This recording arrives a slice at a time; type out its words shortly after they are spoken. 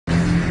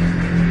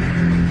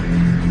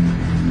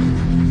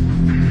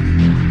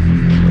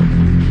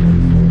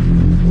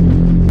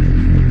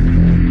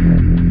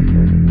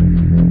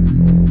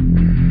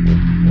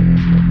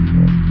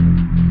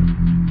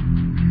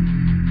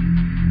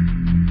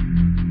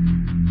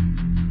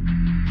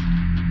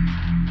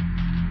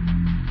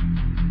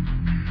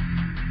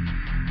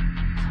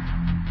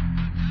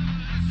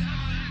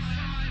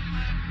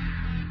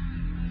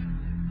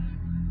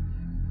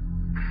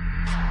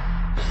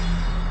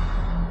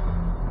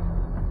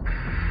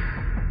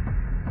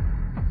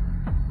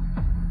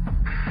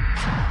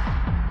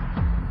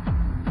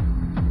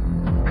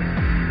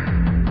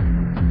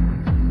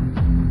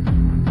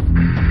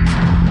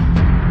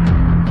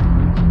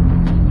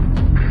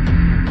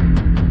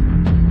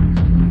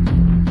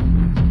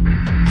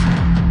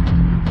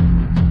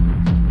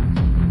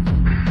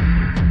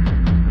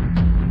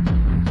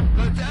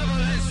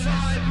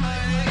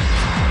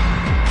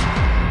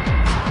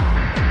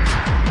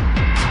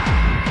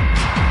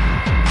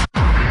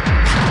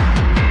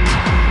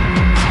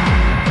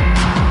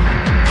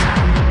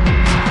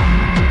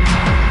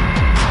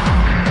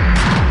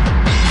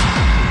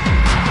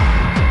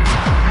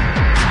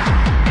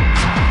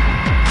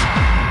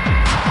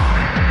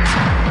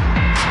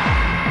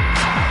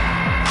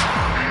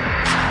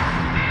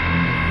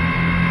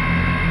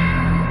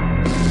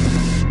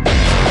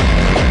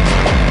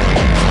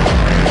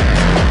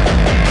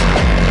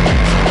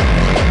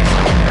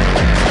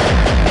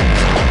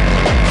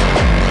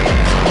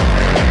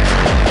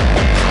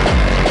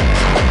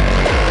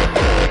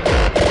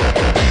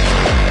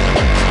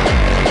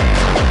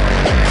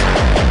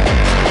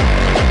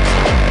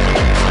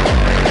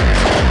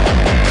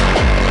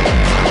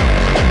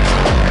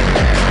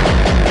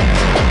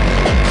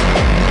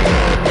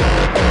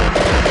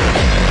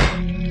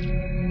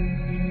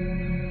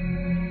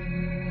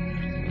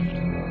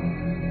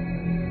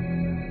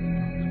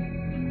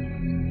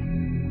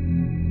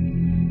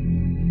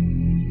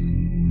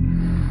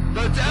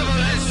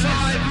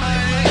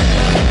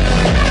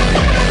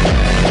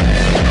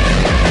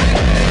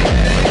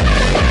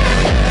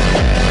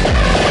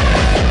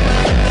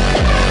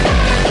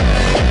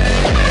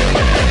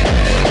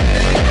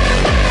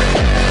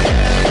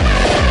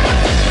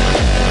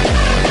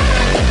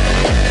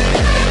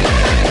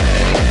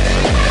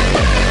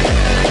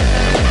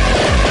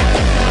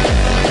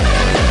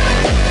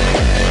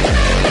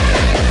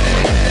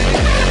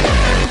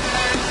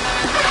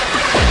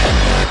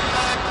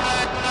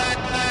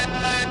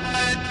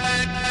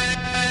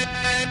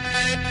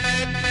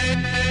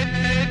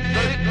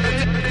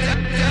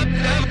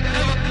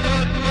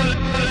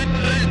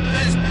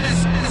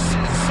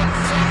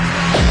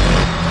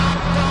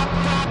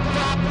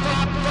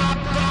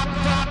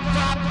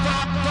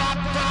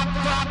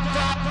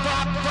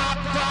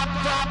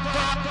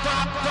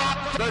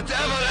The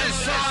devil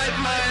inside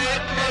me.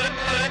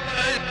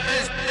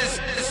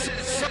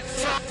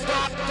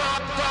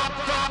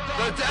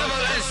 The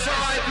devil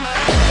inside me.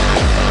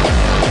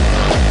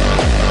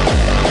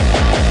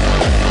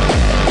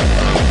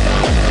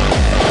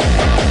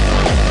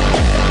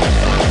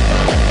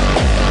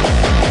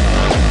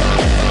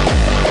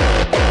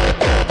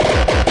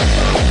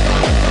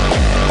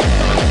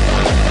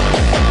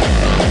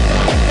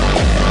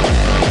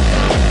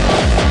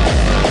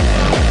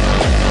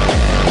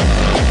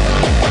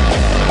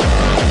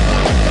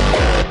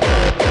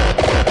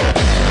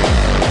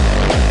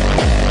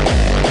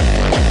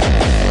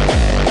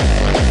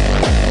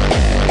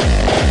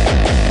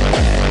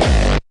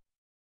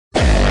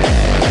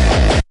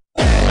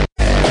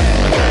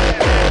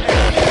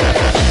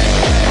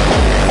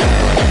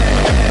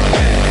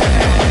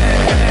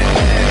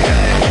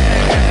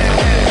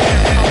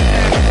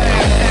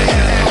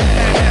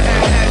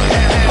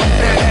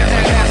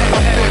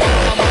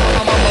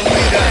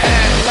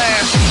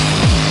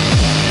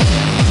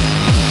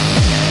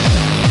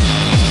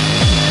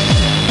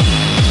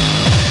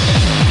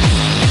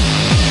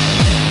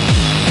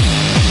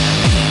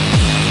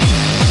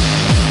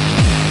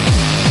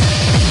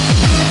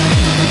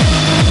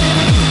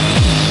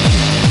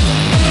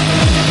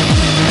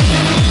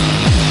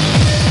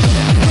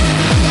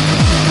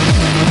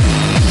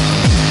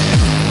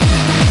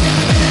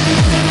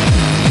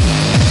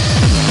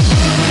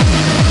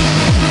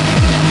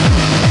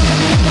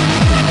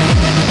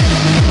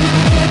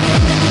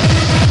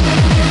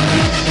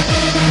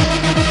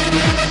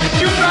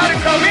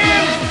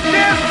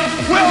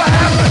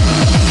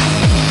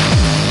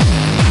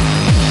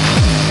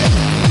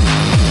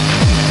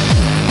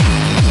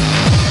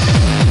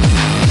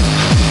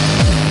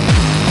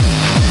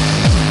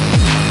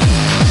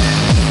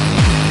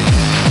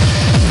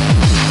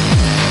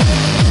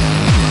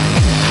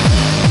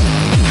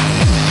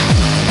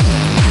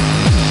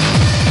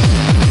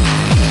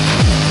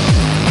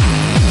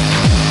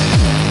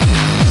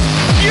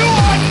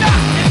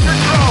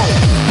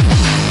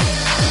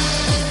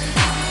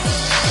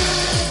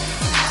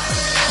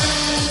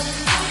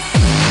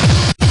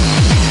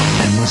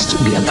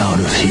 Get out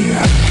of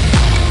here.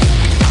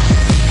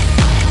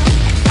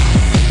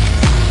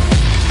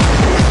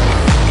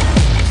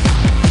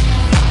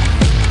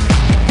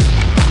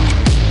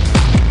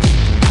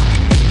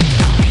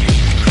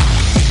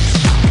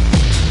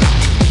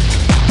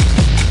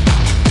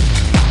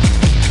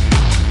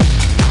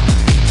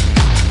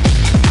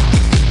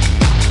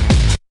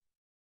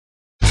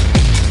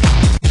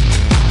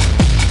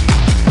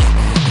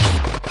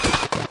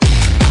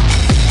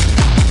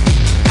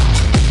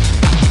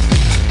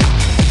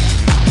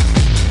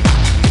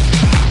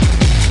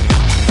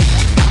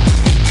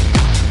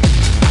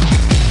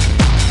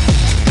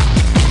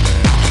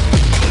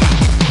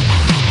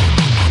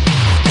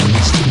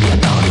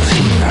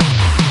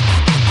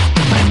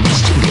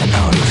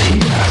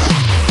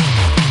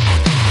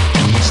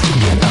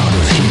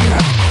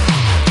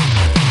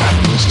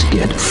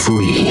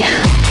 Free.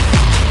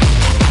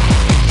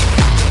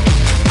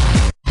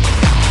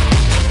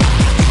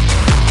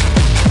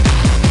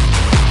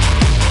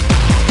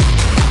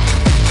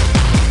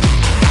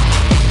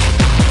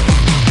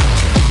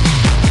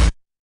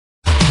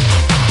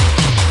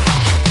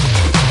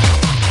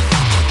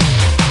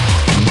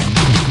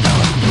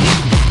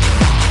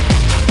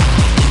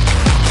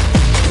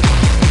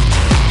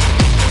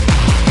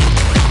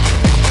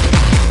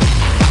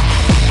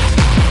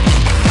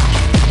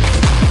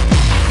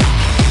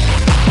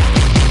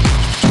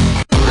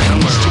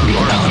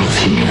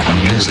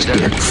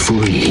 Get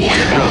free.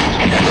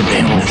 The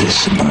end of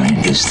this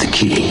mind is the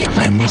key.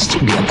 I must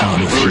get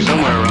out of here. We were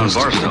somewhere around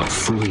Barstow,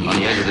 on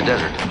the edge of the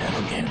desert,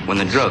 when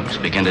the drugs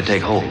began to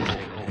take hold.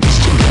 I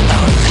must get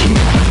out of here.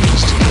 I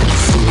must get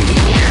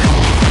free.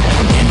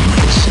 The end of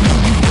this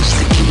mind is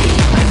the key.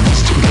 I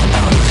must get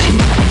out of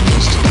here. I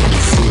must get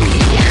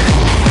free.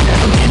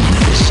 The end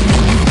of this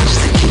mind is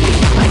the key.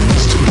 I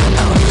must get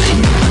out of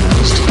here. I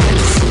must get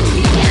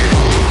free.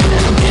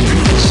 The end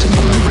of this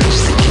mind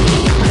is the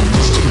key. I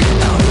must get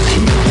out of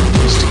here. I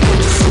must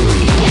get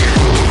free.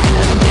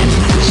 The end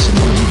of this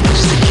mind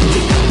is the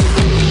key.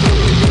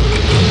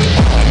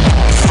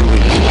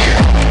 Free.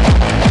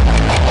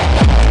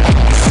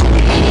 Free.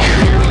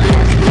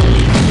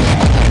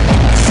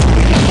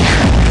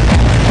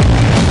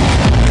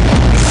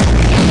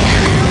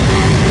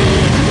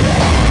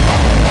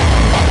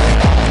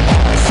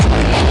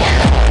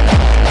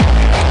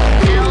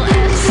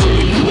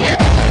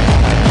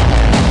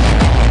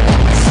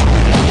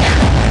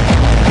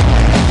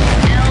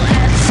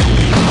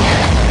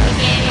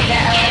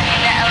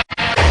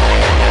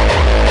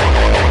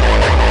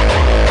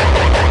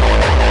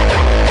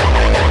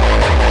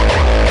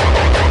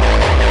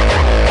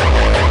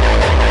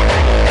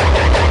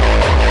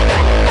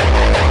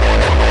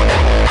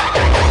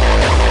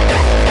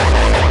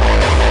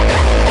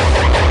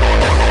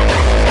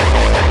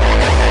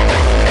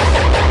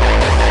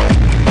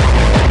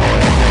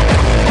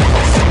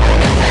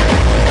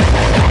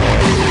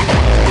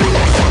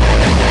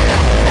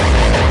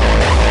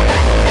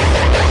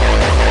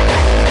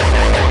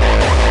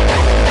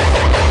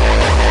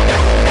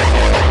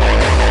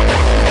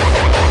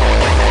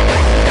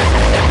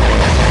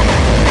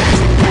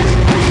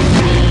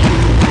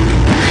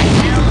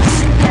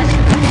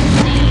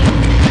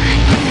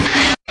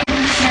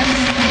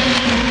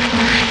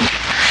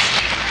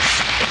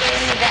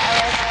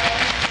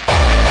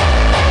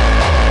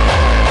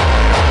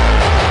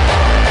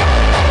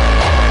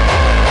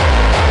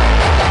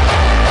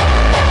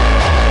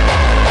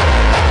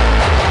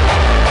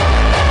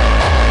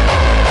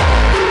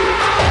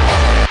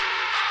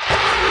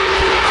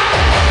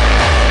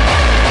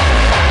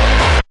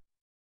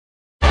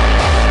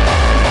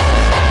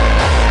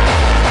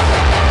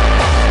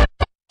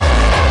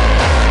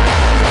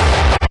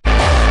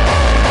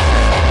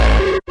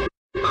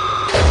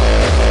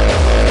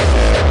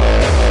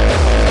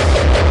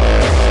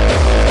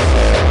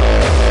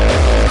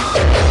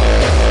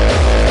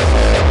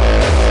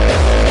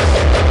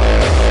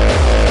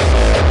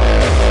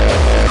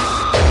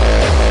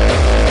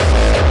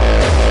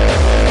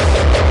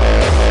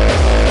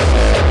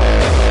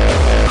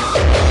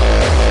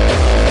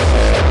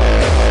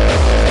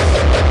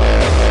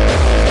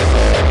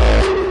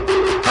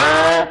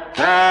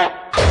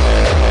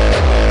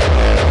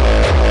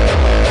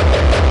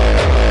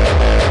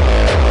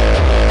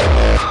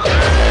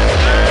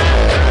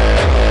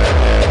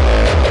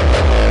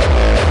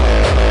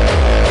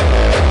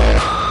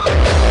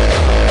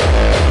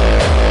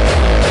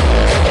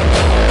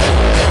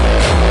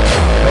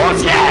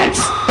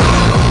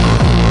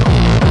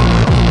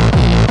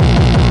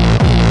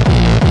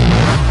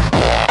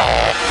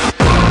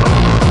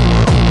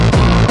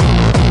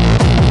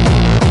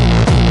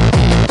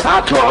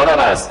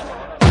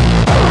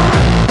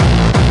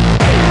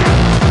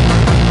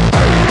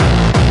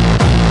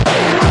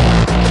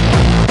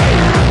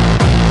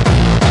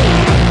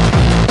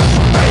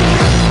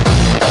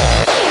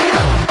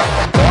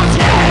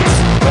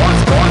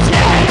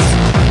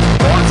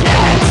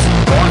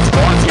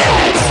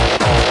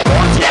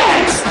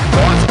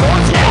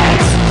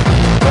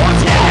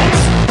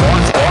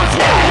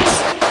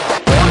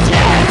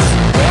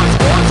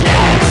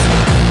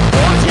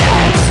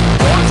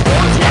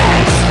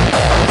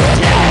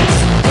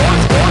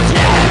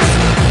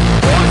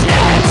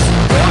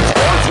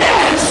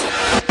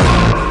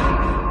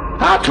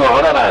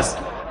 was?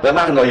 Wir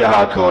machen doch hier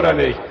Hardcore, oder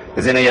nicht?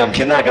 Wir sind ja hier am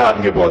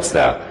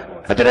Kindergartengeburtstag.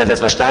 Habt ihr das jetzt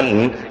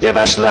verstanden, ihr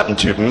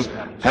Waschlappentypen?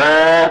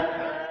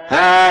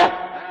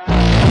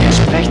 Hier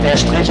spricht der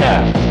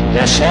Stricher,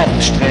 der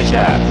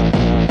Chefstricher.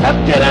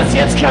 Habt ihr das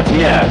jetzt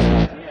kapiert?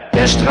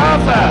 Der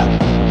Strafer.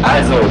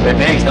 Also,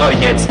 bewegt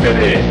euch jetzt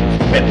bitte.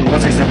 Wetten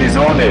muss ich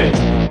sowieso nicht.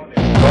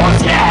 Los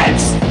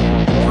jetzt!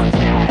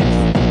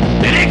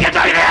 Bewegt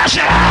euch,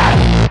 Herrscher!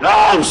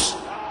 Los!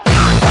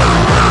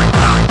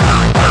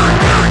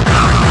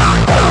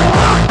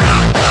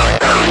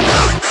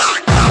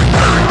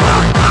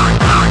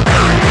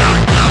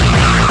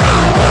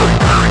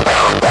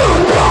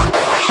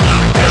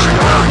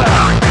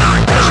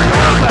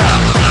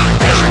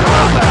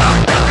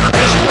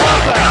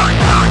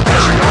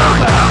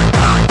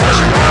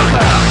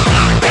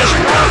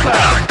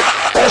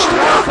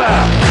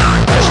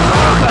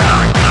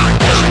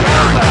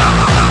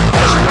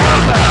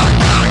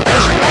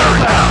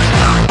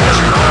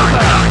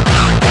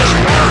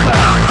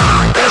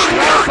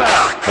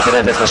 Habt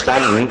ihr das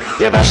verstanden?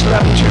 Ihr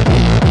Waschlappentypen.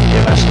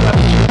 Ihr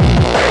Waschlappentypen.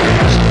 Ihr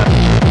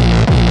Waschlappentypen.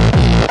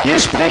 Hier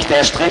spricht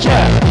der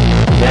Stricher.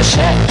 Der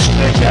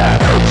Chefstricher.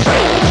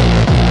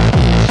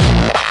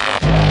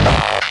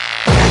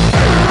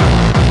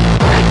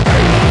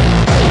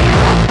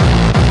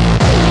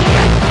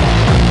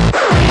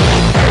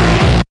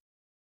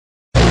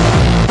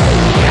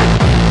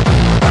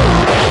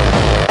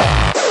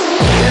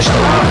 Der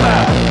Strafer.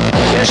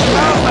 Der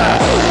Strafer.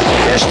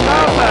 Der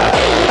Strafer.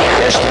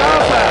 Der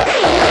Strafer.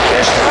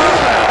 Der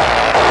Strafer!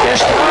 Der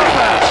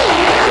Strafer!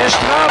 Der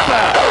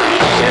Strafer!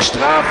 Der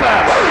Strafer!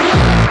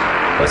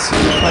 Was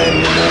hier feiern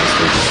wir morgens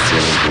durch die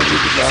Szene, wo wir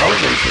die nach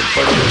Hause und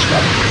voll der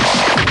Schlappen.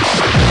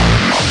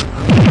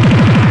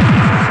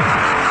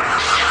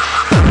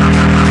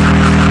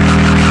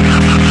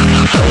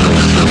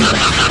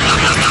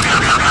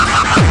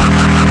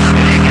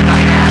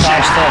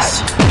 Watch this.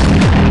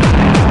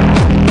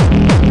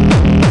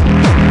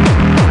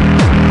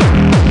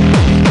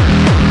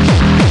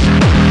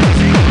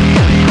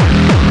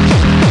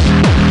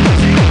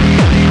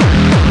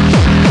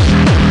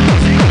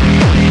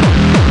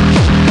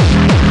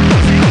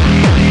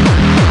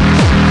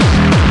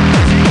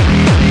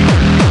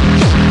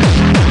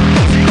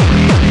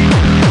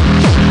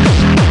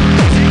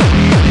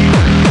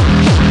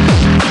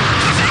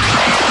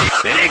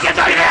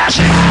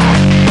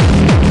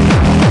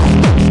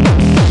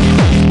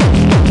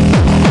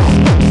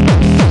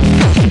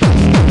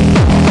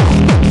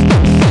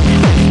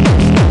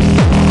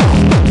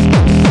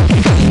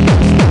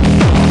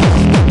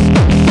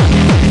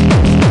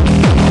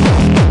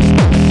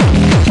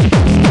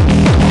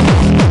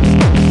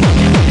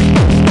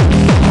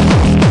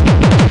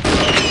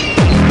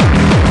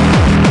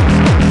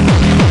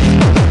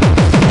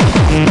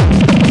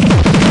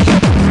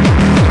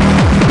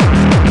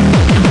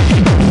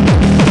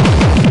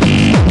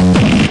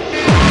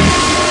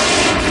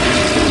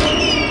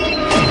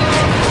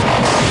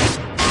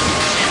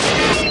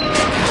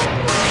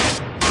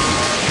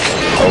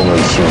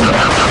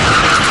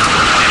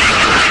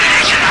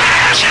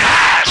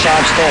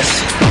 Charge this.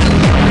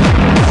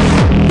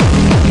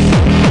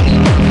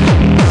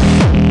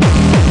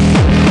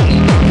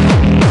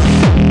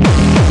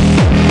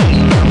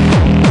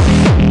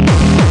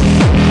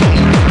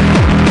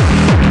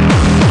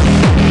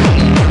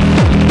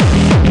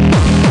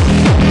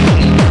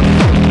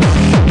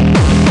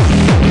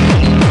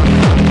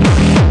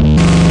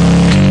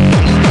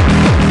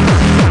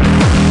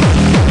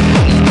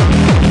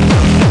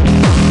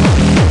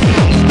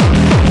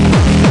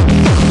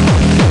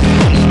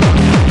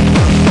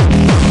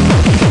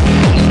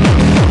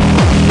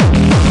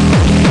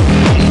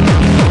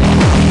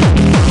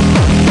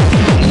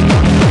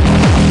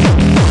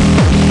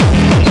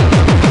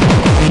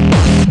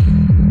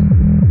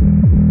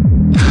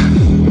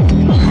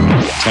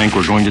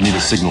 We're going to need a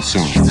signal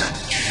soon.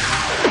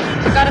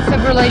 Got a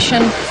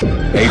fibrillation.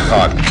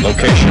 APOC,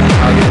 location.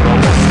 Target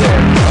almost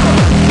there.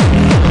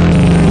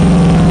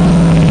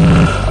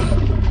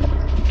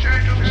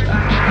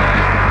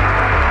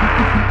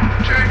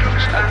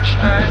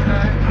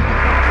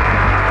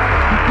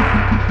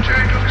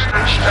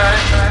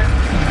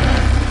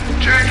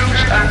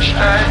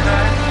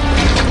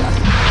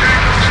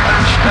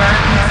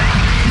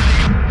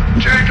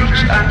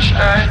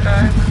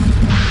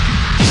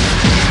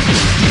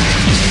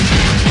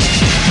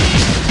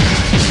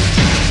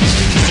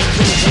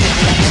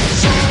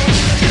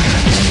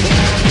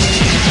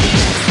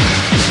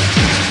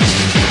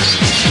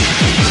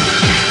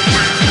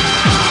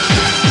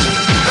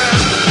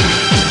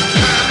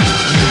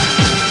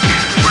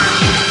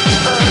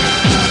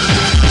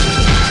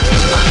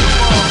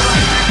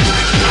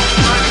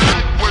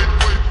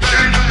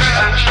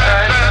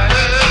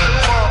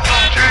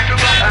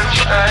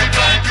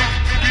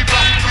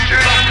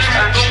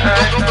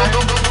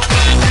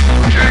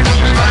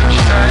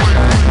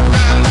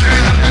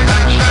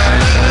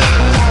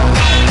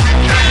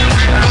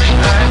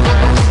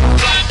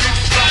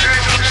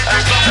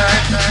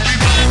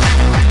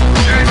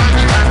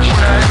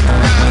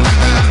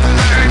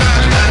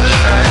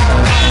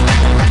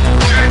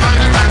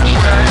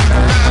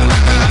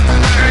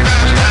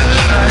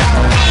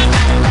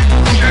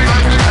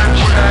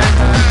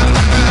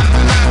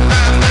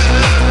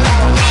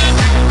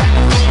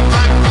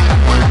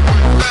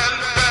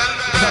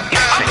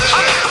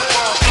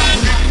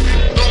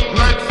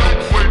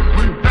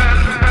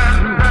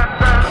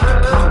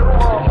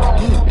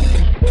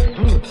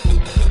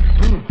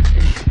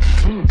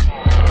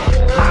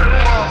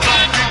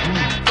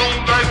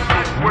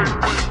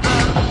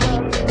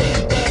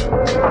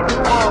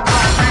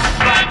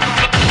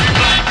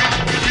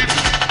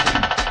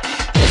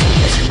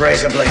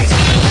 razor blade.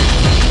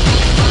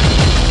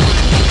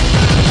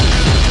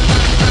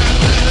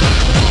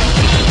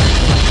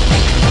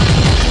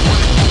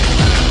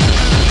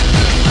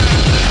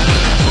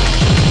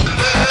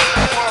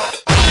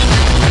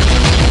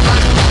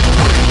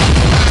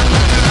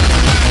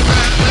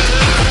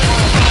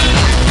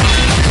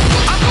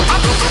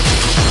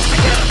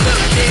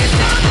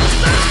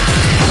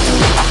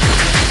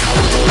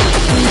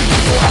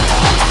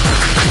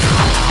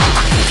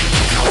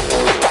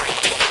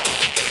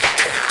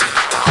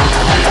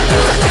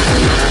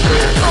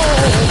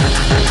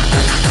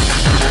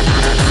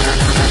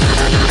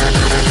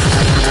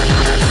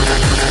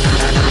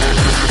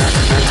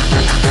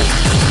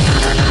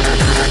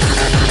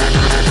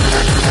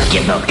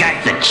 Give the guy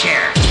the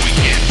chair.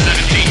 Weekend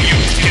 17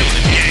 youths killed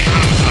in gang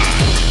homicide.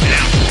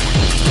 Now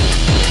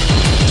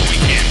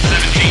Weekend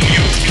 17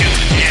 youths killed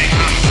in gang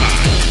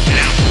homicide.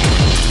 Now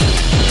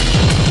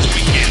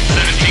Weekend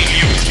 17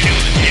 youths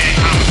killed in gang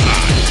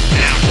homicide.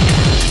 Now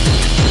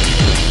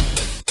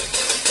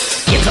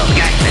Give the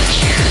guy the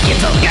chair. Give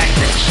the guy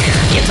the chair.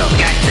 Give the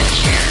guy the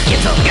chair.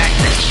 Give the guy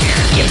the chair.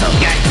 Give the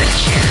guy the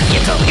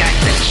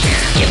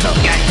chair. Give the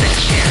guy the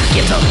chair.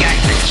 Give the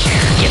guy the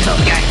chair. Give the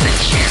guy the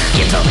chair.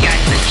 Give the guy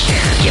the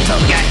chair. Give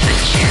the guy the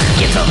chair.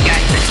 Give the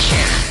guy the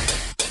chair.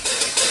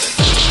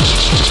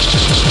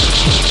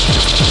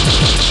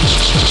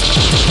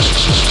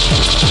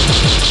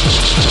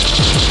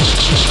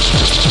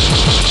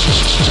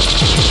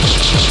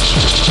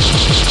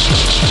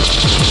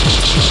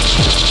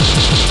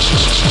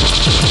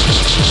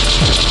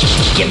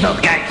 Give the guy the chair. Give the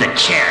guy the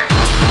chair.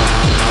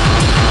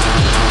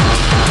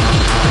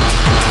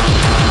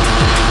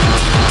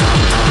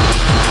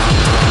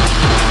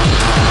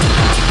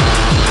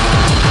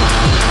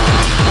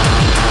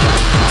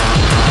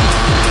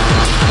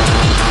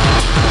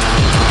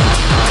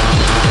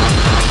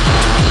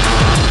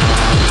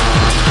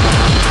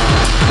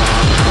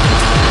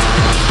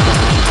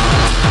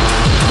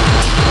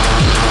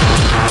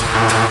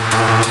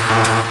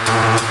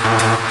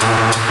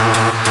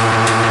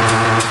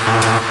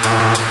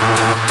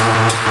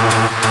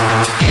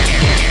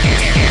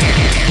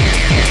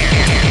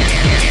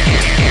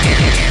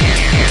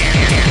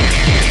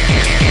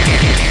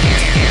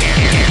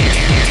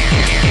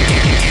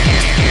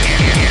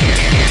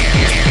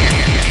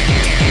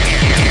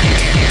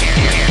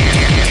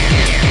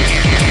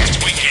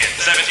 Weekend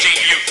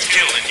 17 youths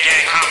killed in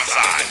gang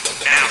homicide.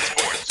 Now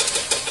sports.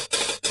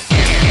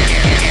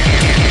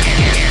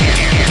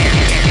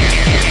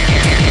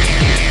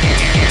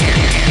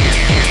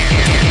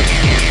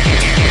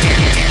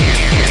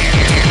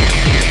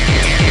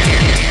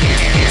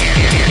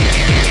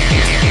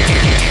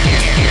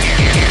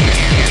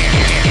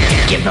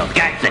 Give the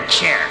guy the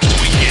chair.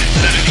 Weekend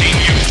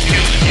 17 youths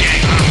killed in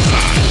gang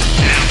homicide.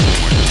 Now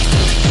sports.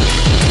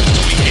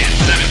 Weekend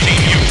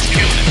 17 youths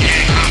killed in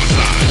gang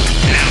homicide.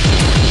 Now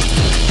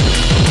sports.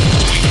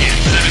 Weekend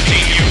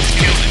 17 youths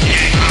killed in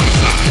gang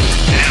homicide.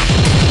 Now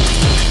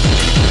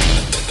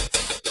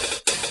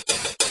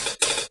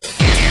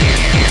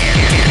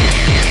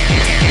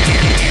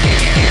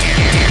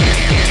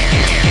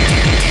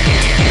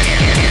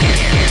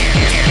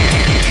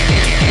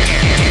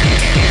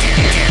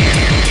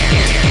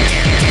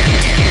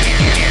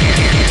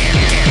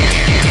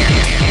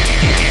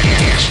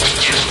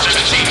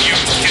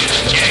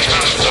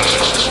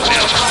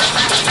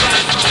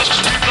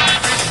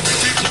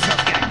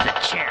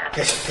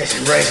Kiss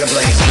and razor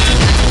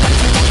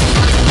blade.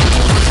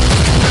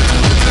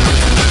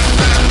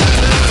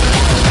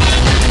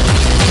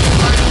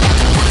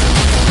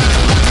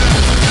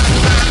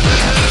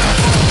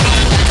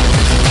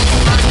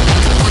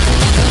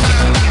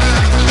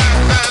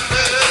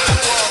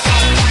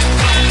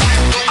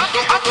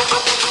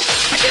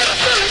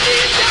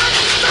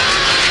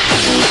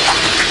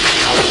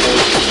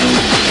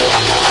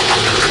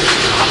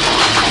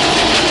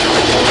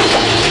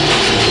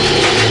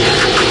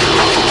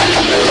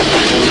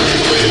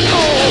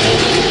 We're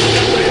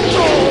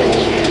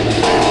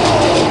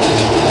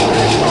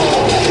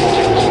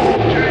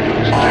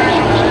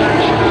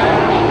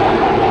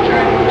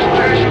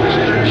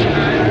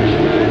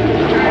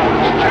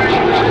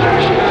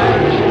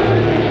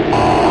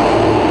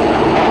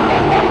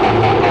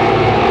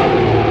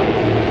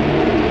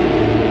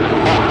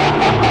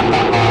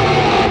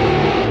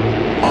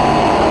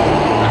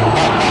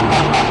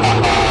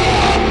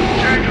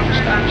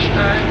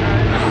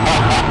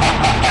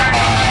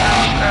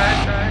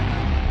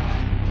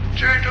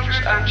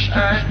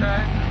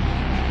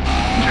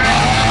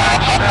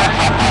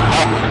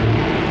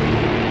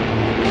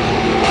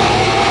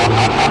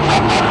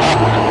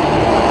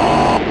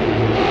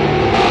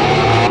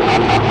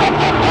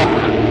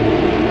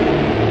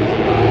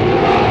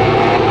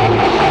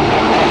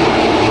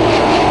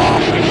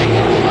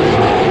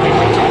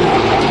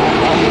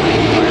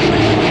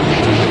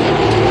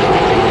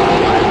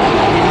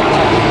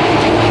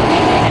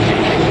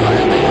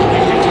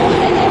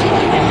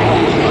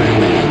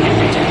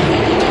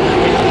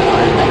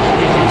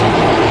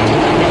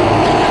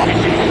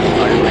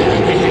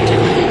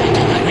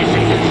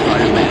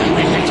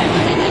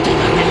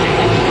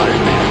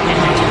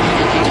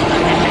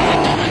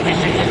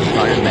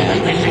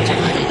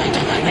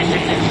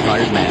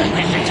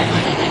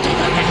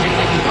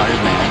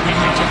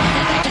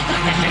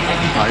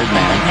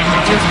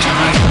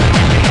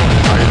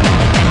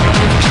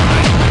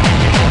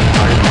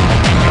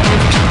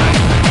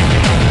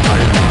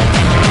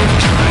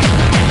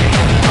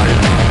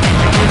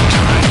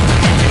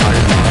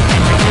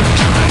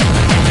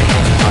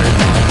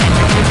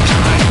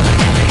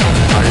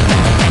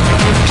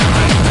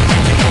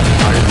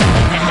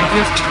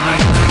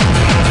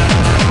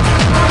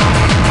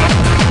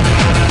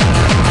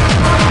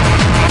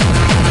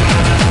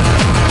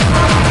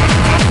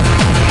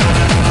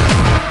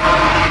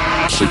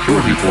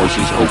Security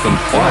forces opened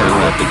fire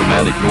after the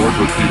man ignored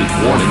repeated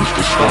warnings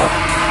to stop.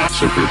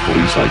 Secret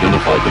police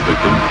identified the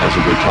victim as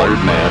a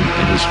retired man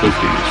in his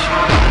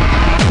 50s.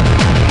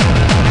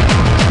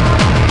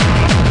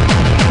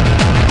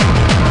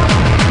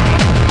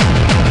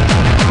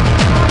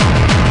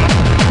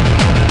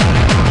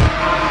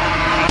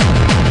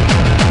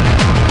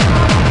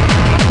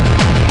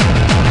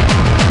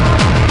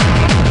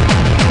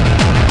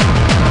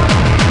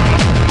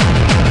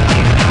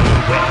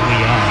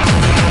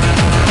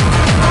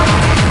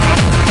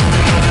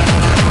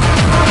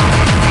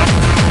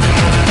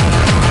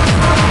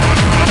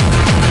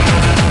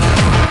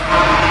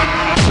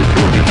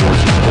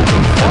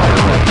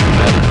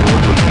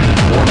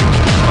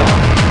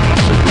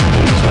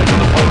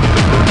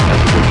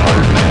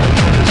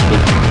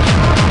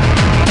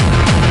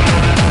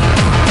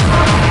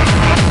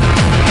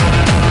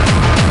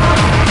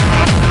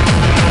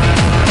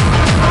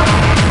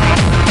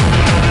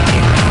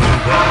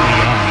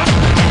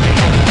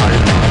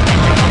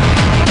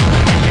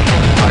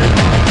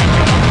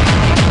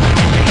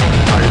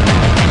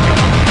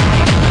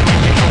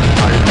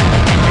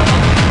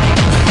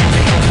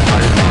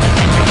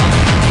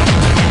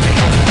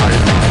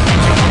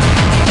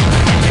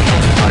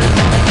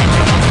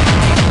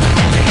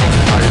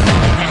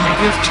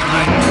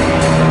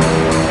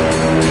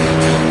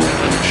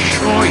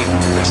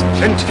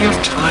 Plenty of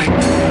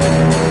time.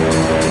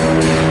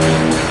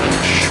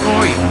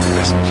 Sure,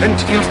 there's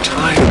plenty of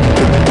time.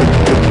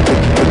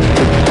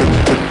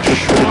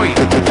 Sure,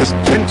 there's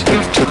plenty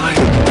of time.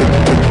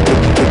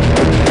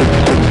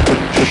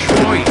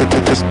 Sure,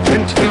 there's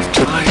plenty of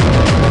time.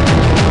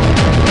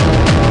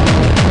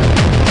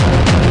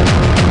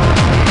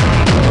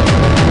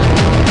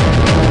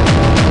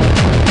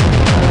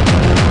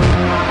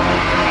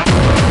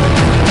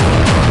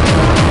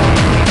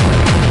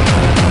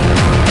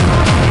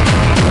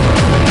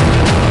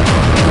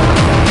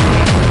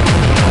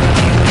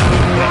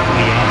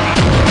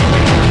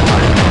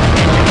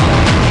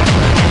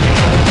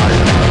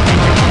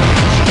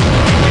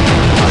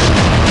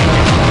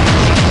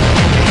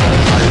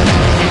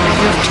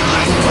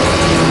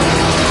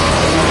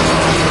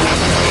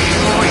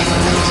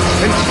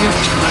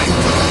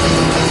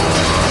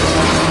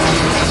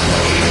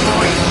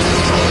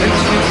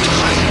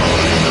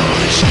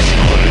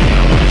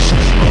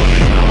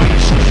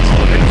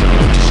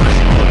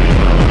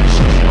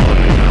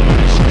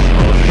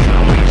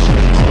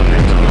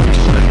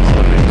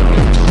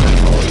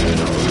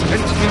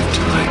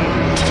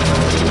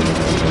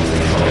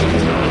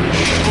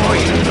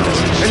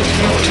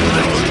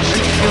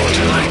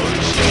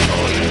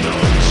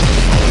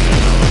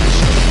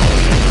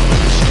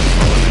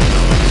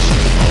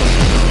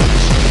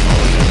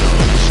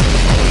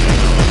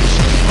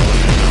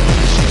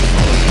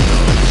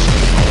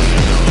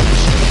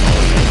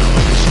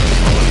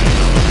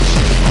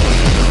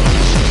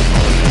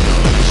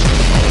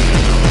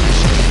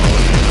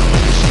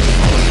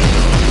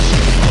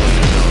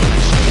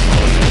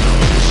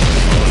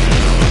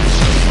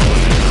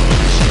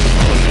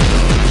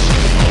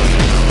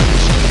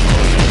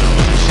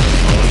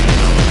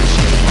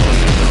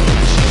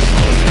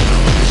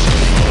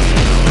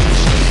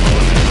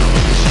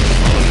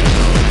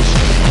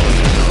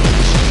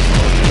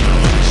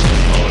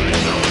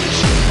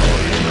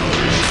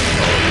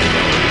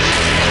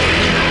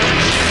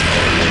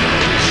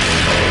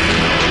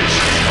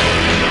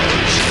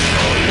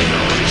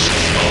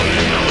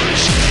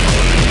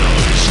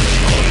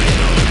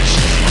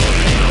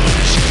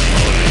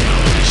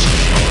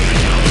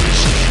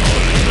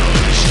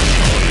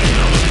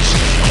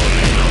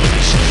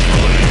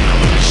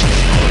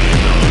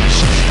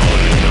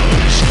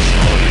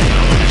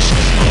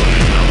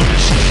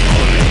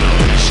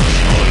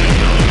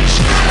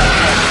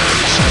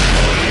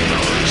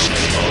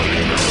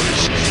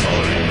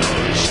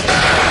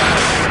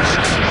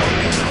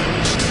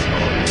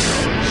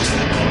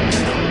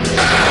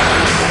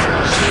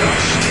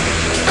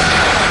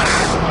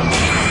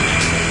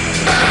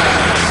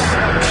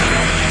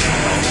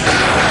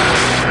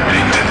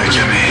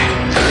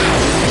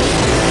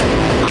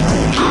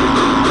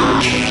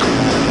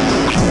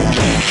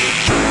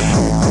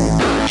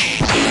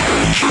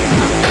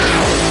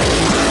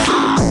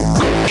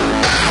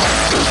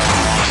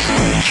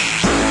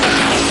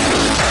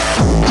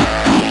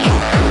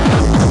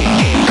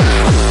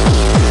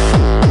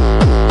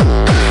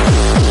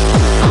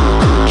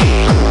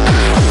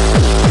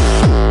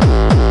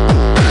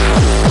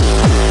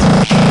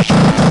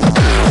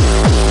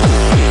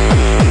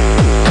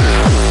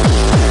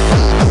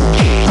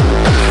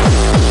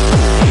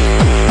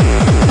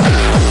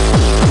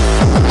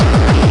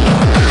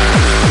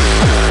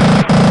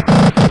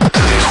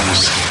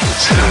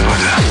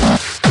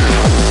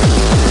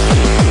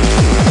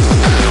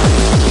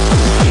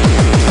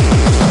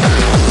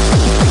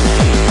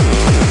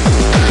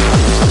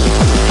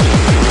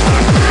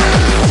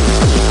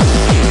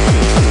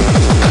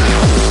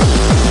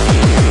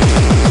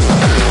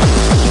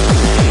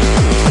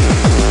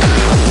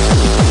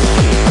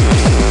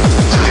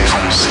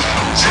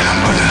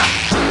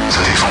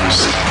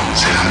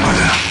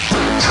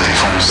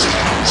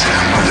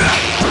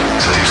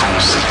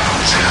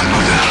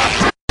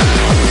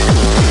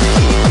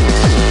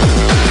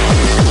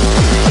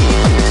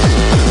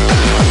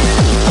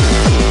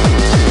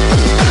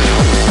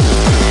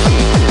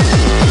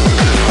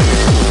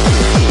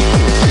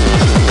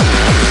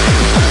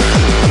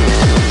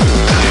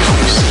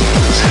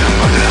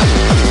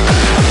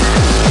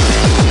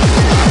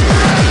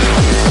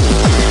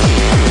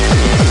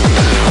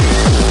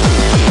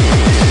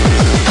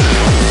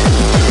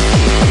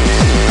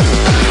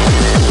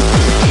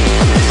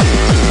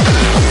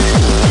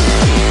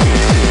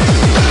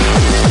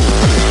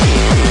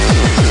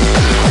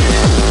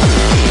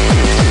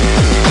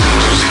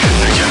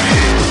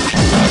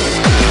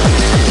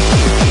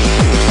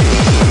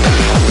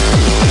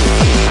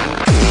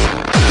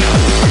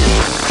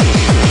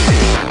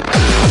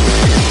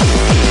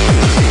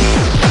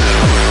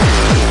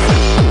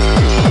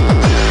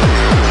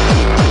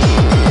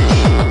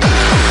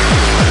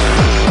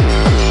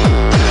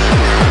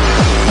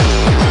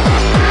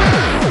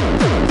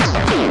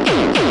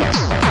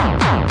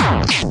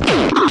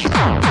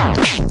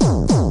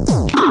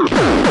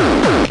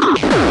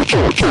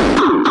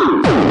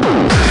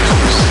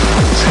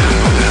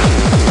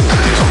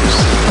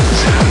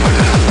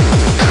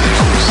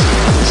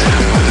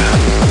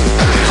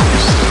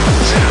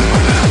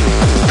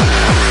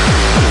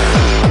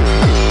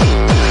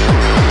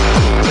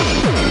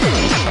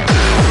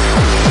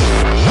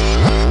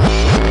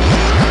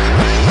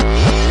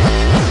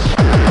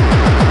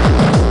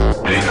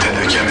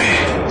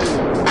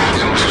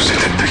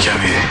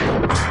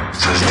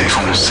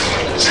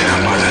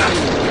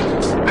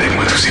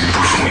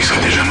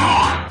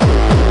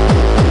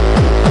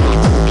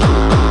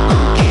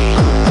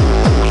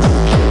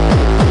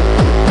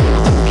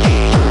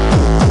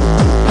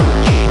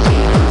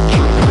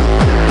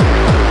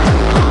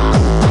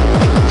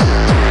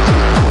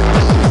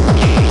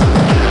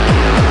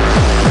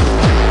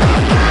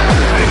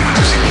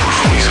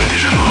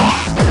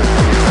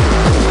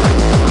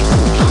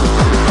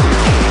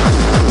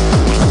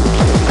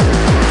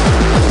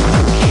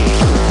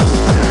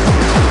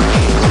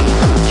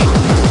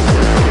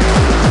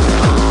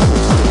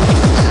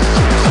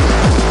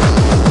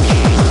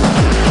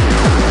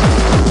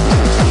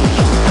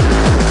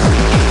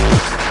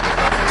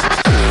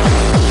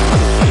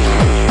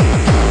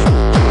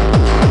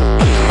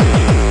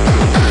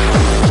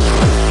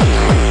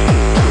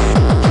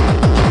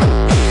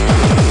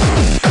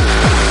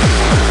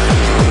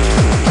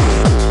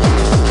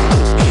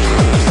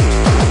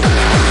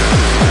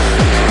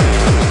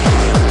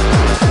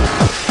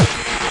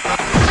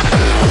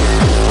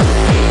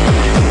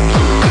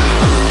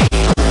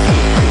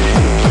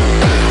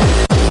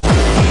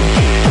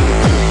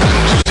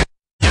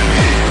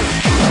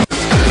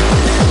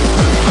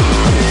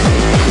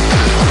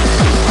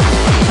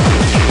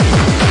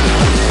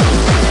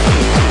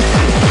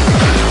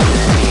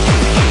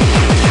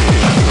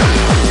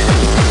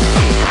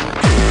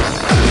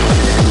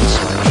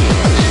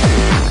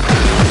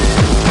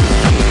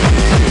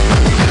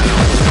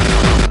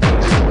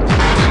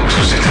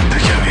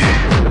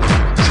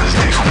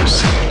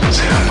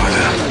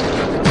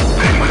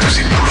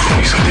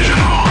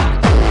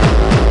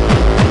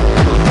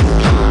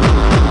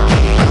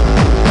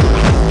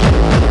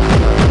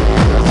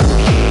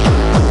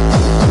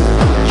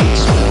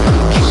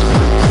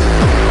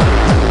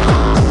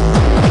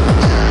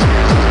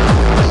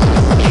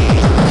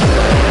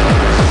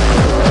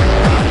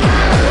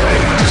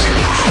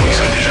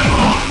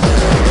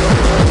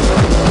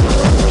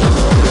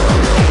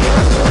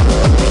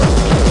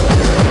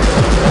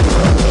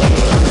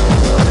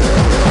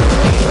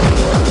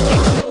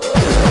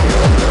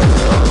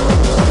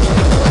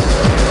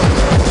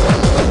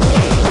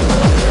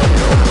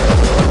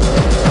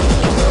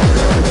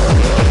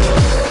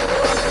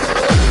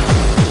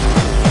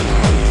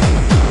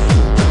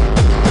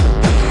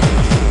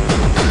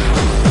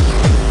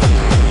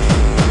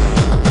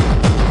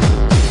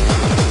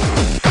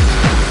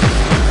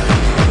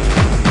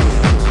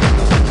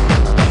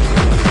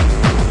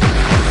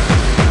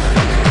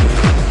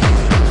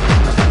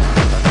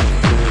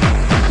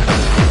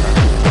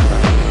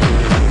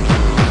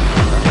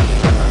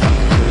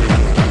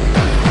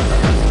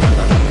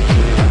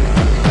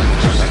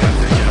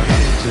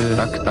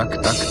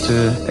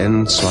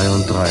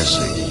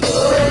 N32.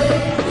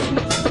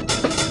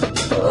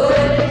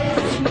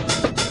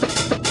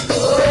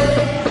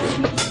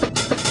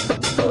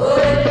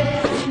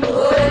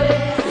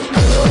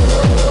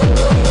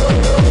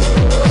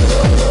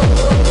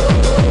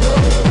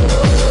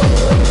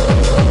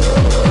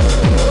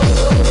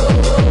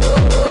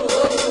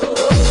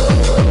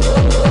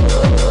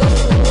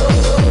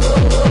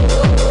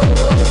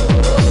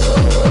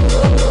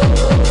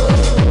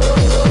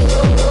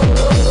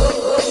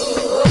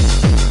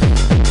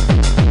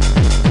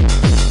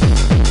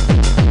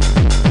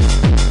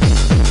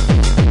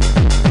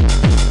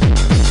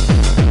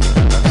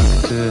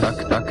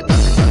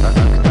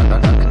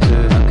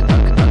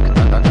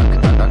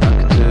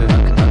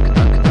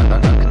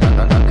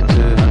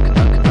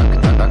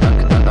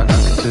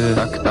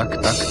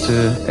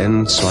 Akte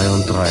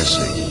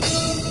N32.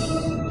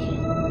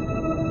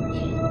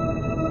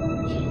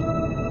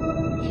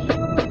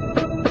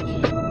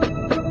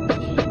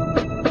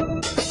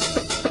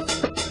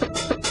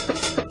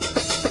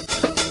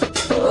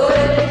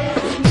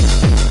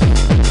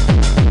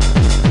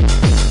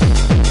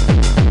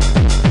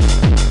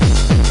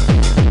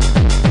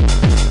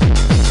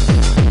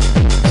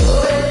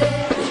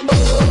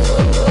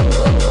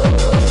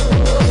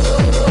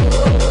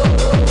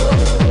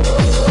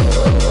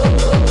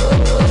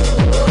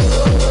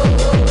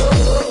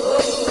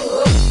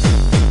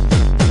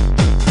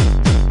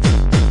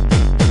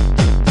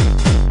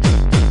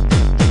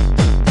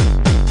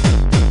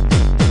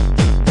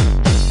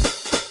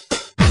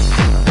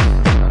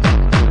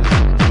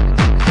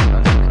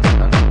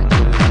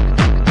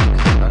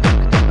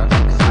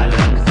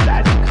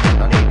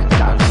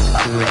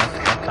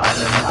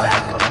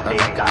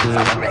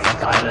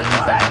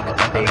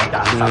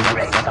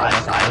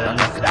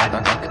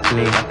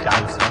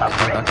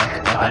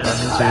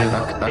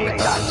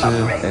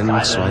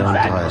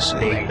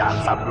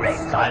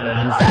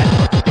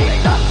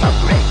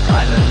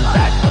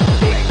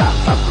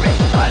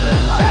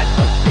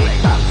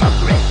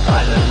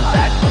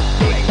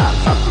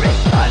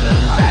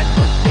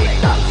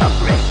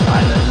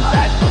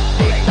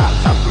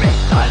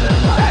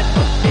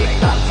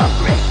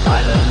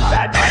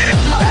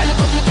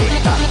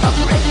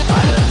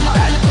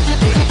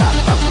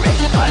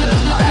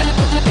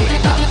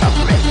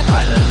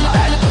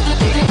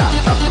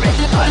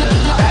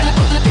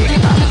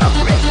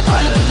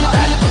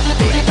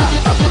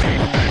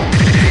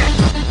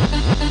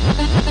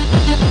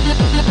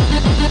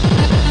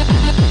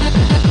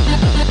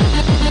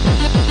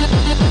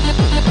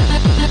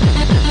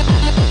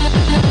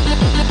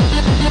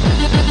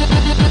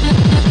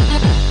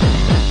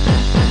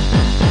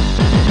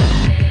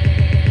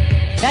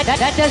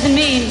 That doesn't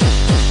mean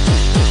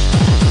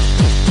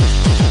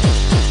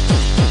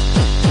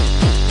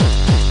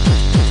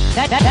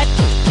that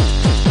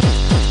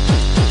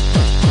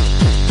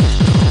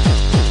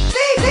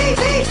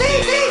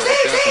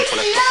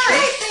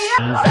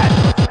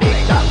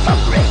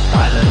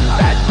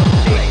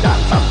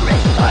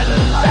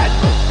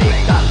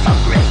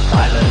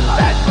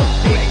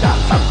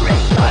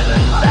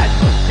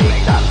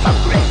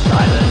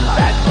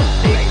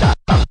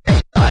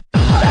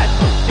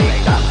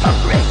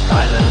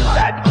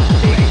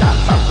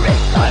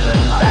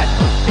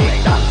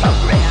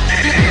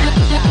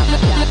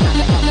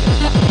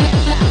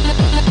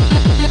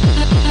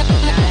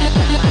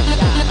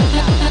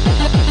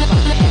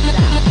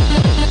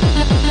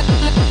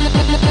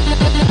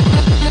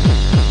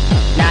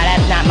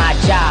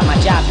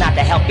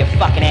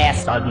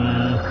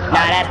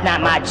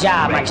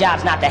job. My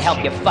job's not to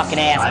help your fucking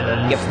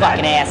ass. Your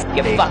fucking ass.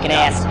 Your fucking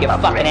ass. Your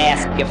fucking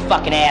ass. Your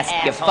fucking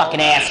ass. Your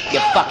fucking ass.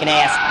 Your fucking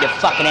ass. Your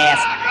fucking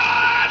ass.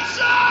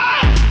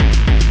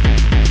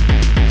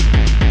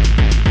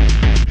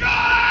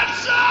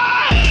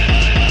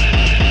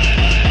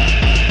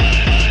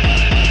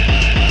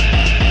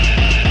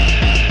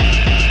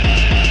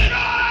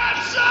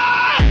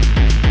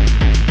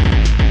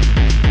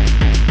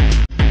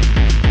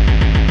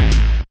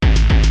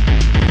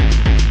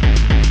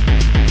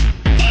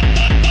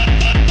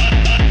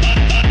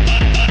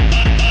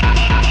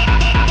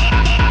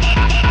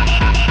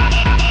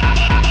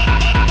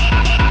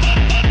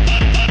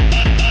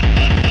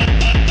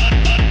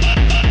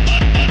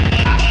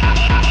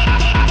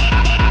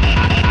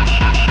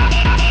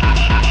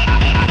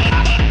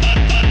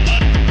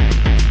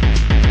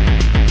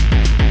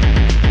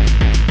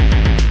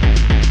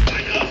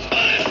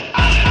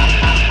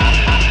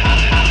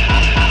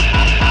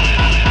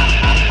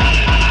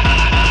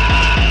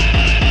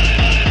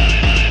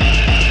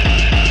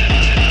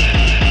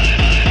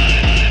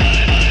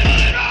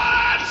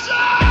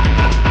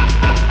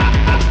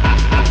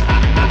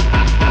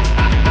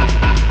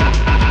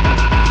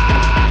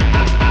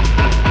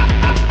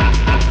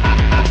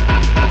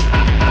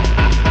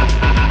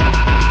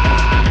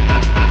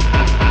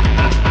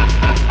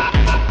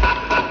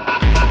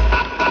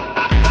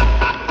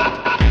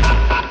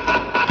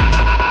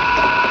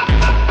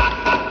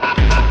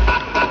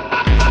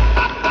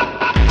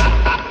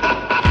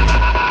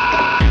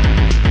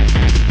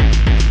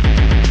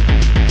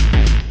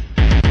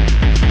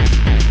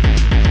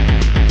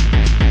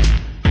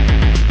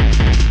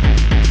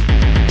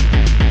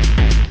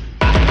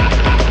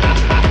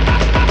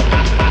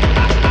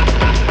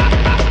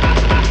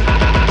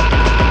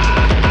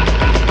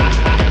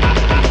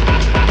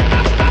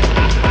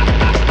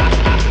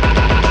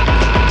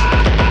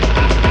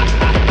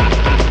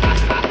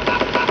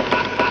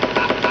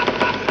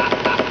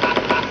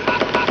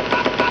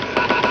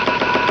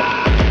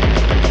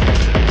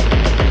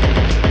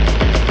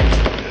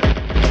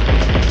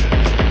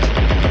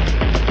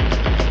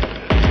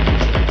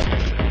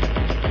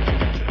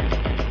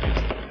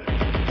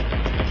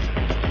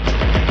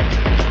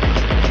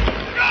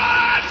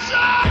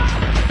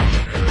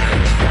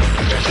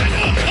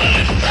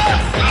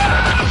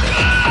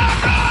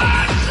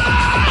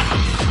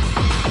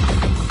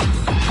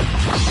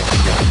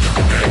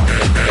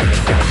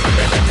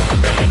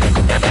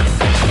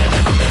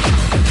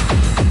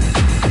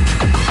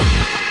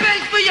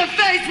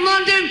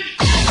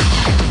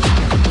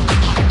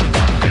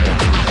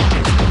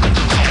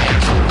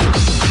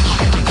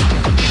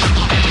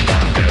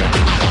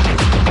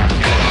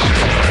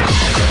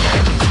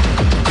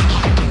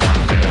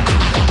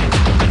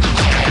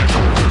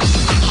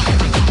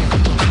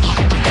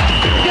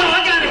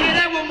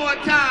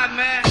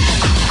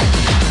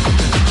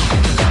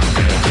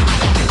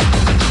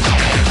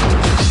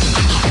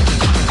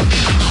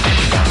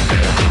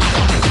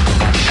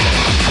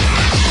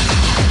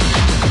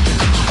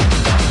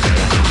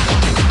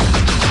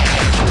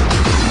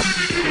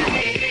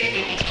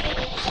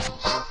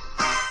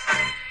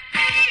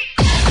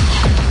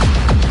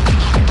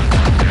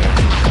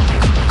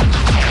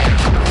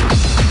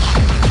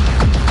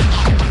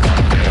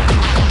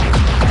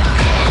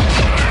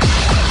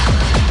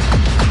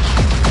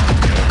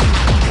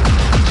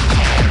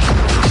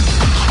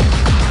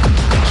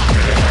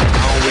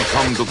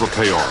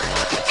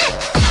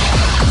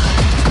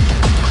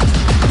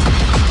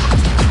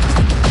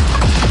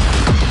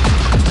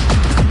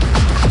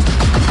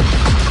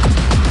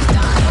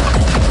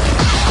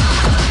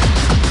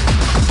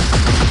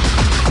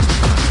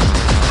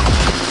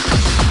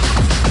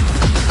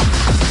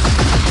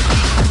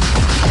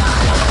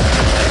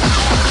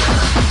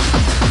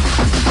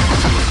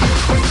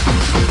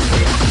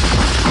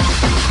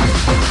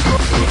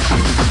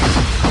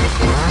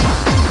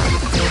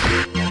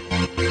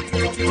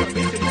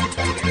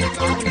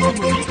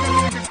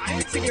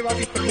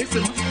 vermisse,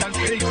 muss ich ganz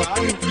ehrlich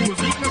sagen. Die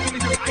Musik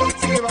natürlich das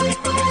Einzige, was ich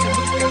vermisse,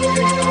 muss ich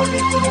ganz ehrlich sagen. Die Musik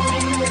natürlich das Einzige, was ich vermisse, muss ich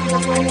ganz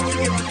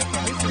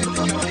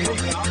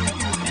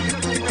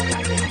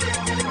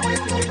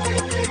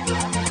ehrlich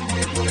sagen.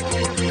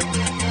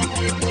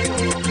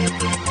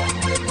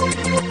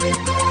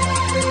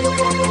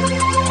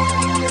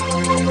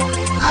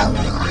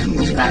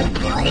 But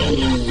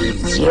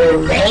please, your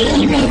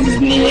reign is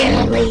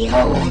nearly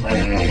over.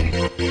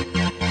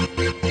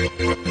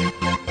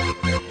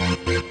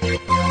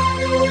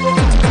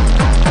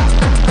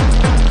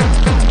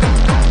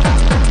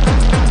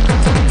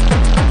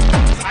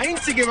 Das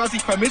Einzige, was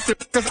ich vermisse,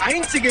 das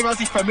Einzige, was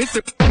ich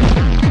vermisse.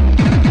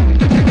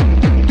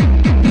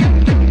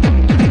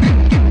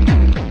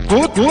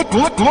 Gut, gut,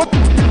 gut, gut.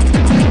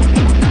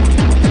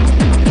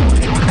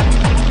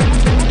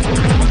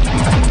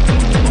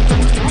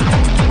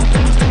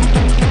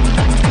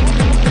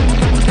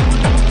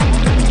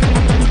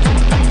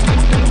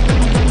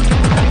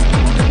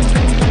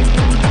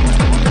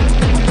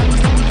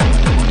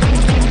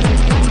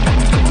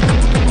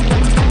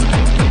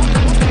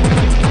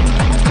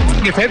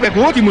 Gefällt mir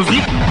gut, die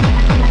Musik.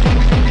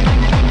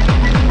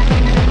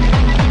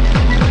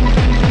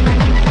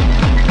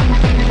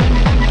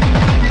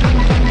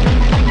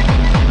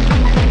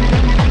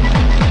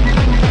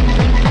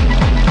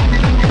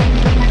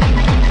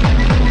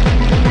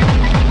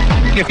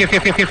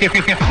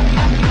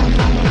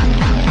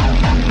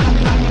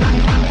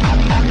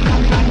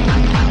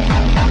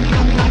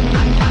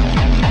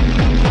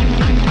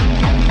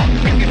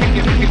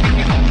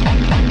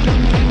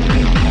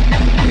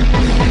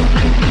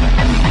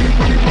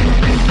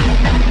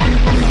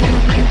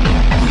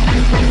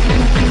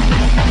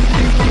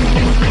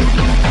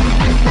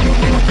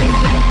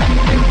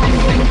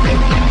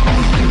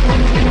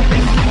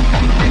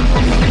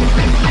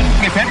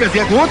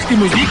 Sehr gut. Die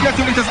Musik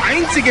natürlich das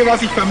Einzige,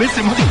 was ich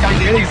vermisse, muss ich ganz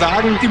ehrlich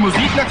sagen. Die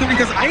Musik natürlich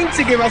das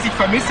Einzige, was ich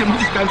vermisse,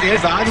 muss ich ganz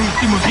ehrlich sagen.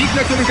 Die Musik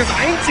natürlich das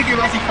Einzige,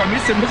 was ich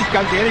vermisse, muss ich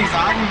ganz ehrlich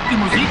sagen. Die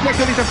Musik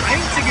natürlich das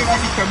Einzige, was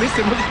ich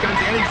vermisse, muss ich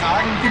ganz ehrlich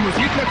sagen. Die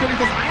Musik natürlich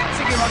das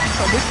Einzige, was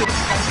ich vermisse,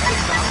 muss ich ganz ehrlich sagen. Die Musik natürlich das Einzige, was ich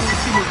vermisse.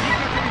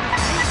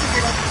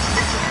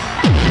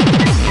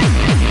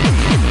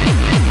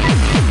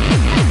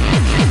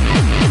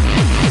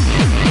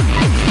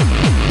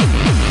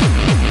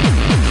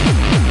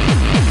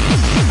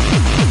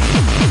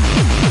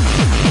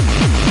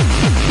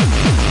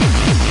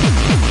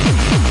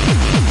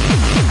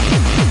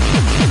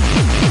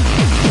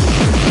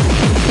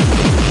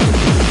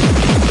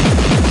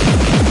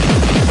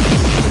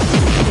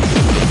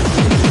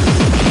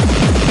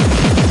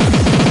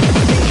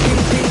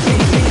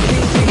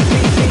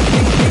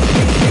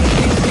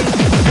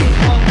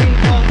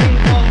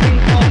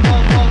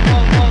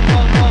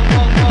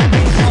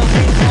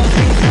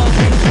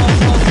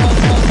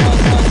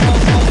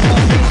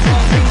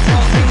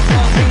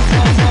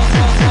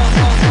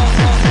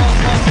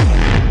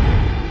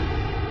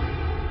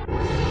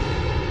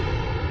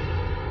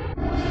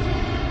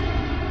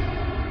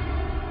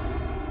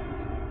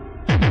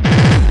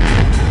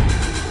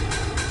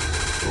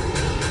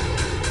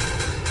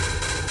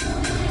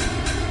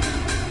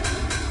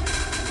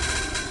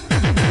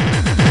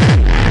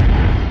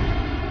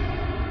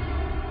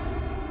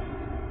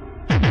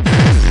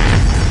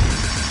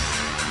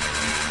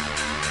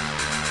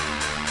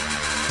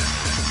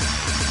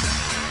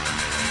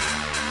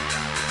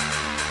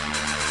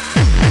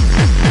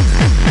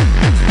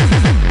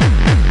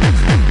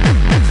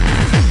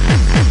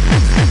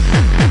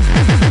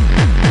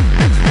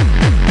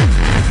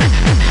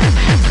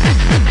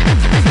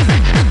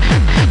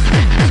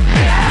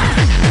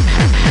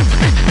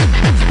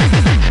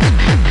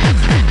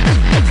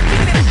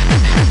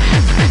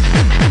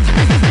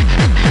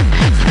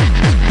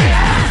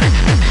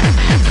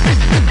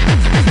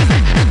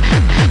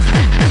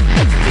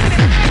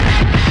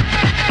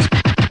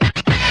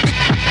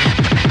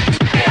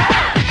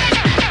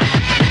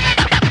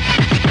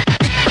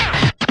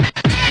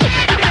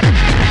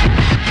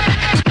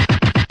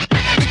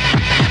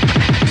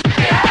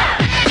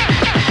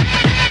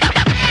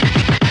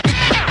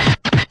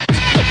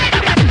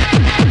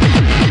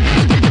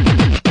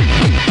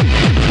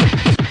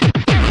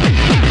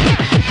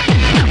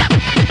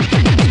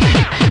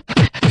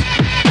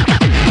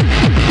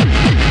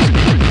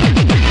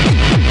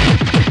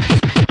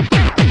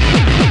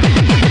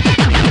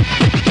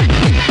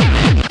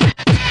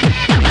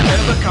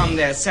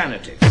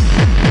 Sanity.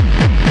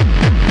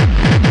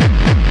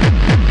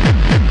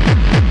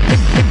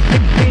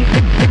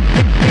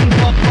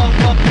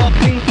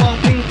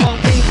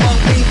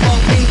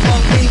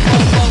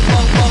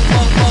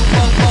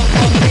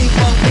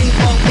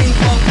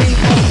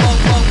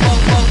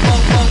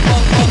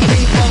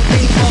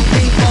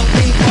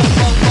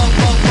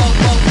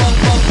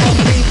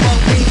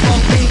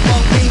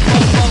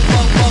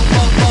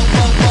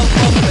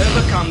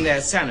 Overcome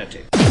their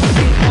sanity.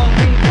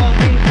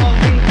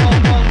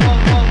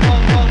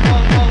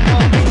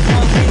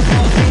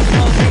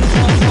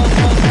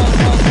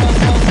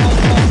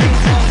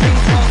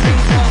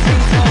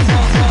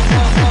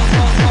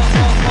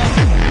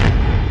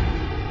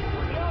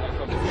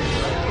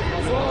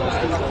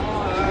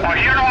 Und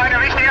hier noch eine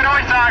wichtige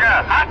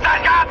Durchsage.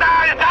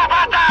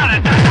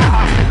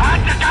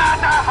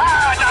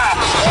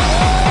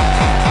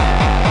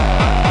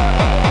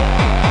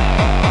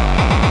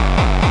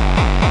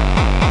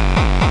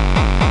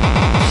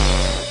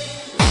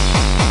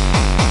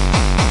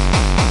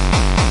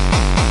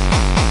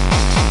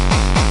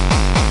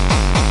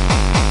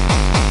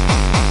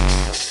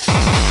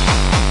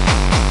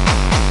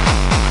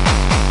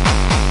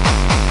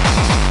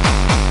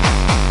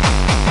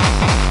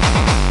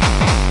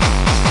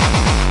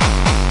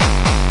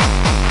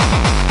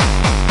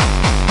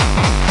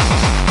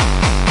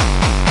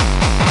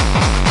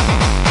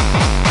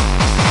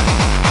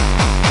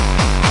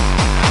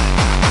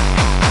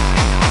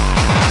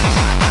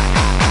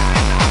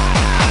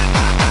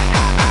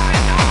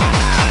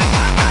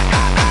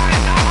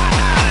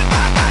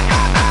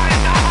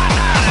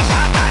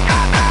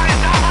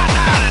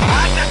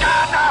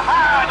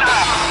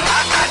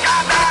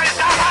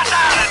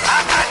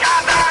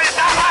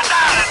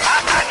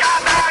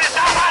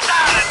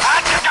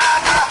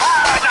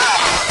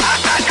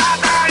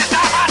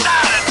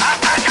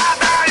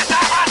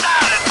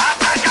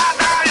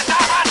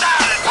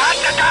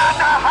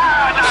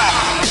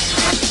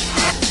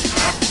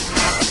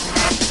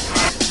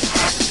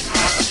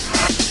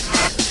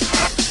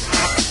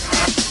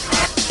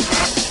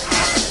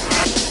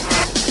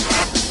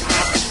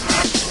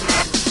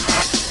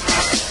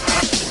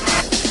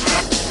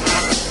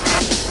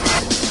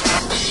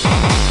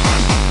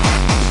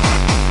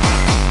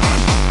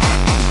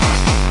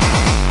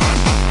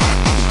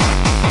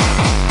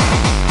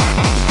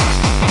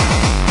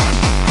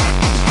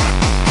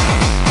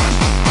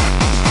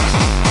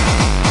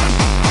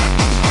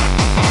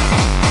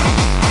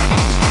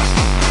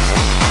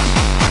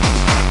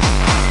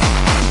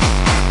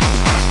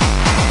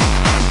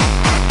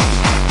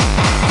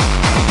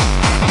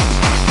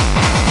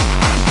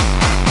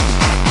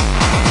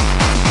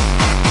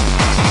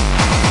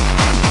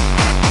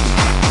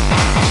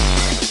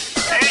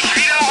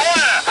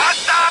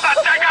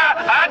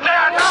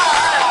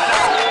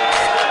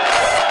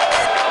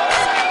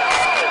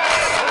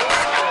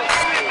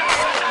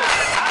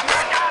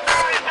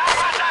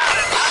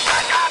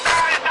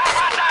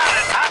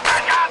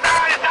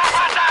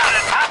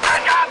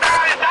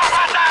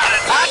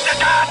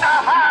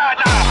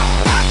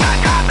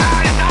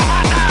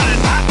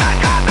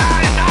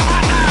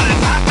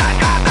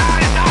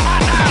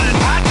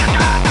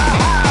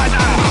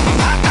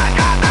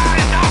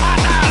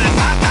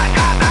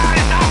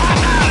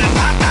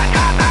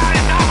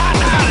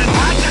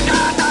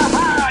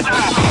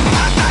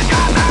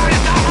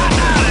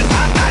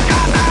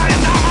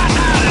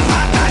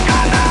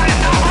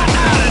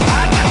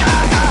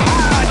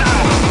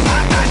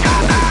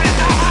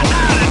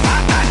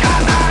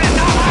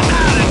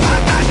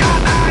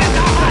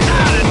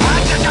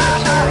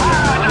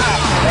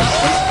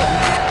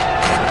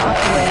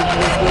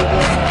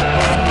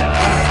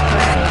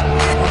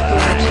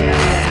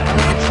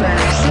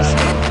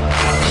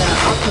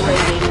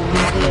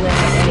 Operating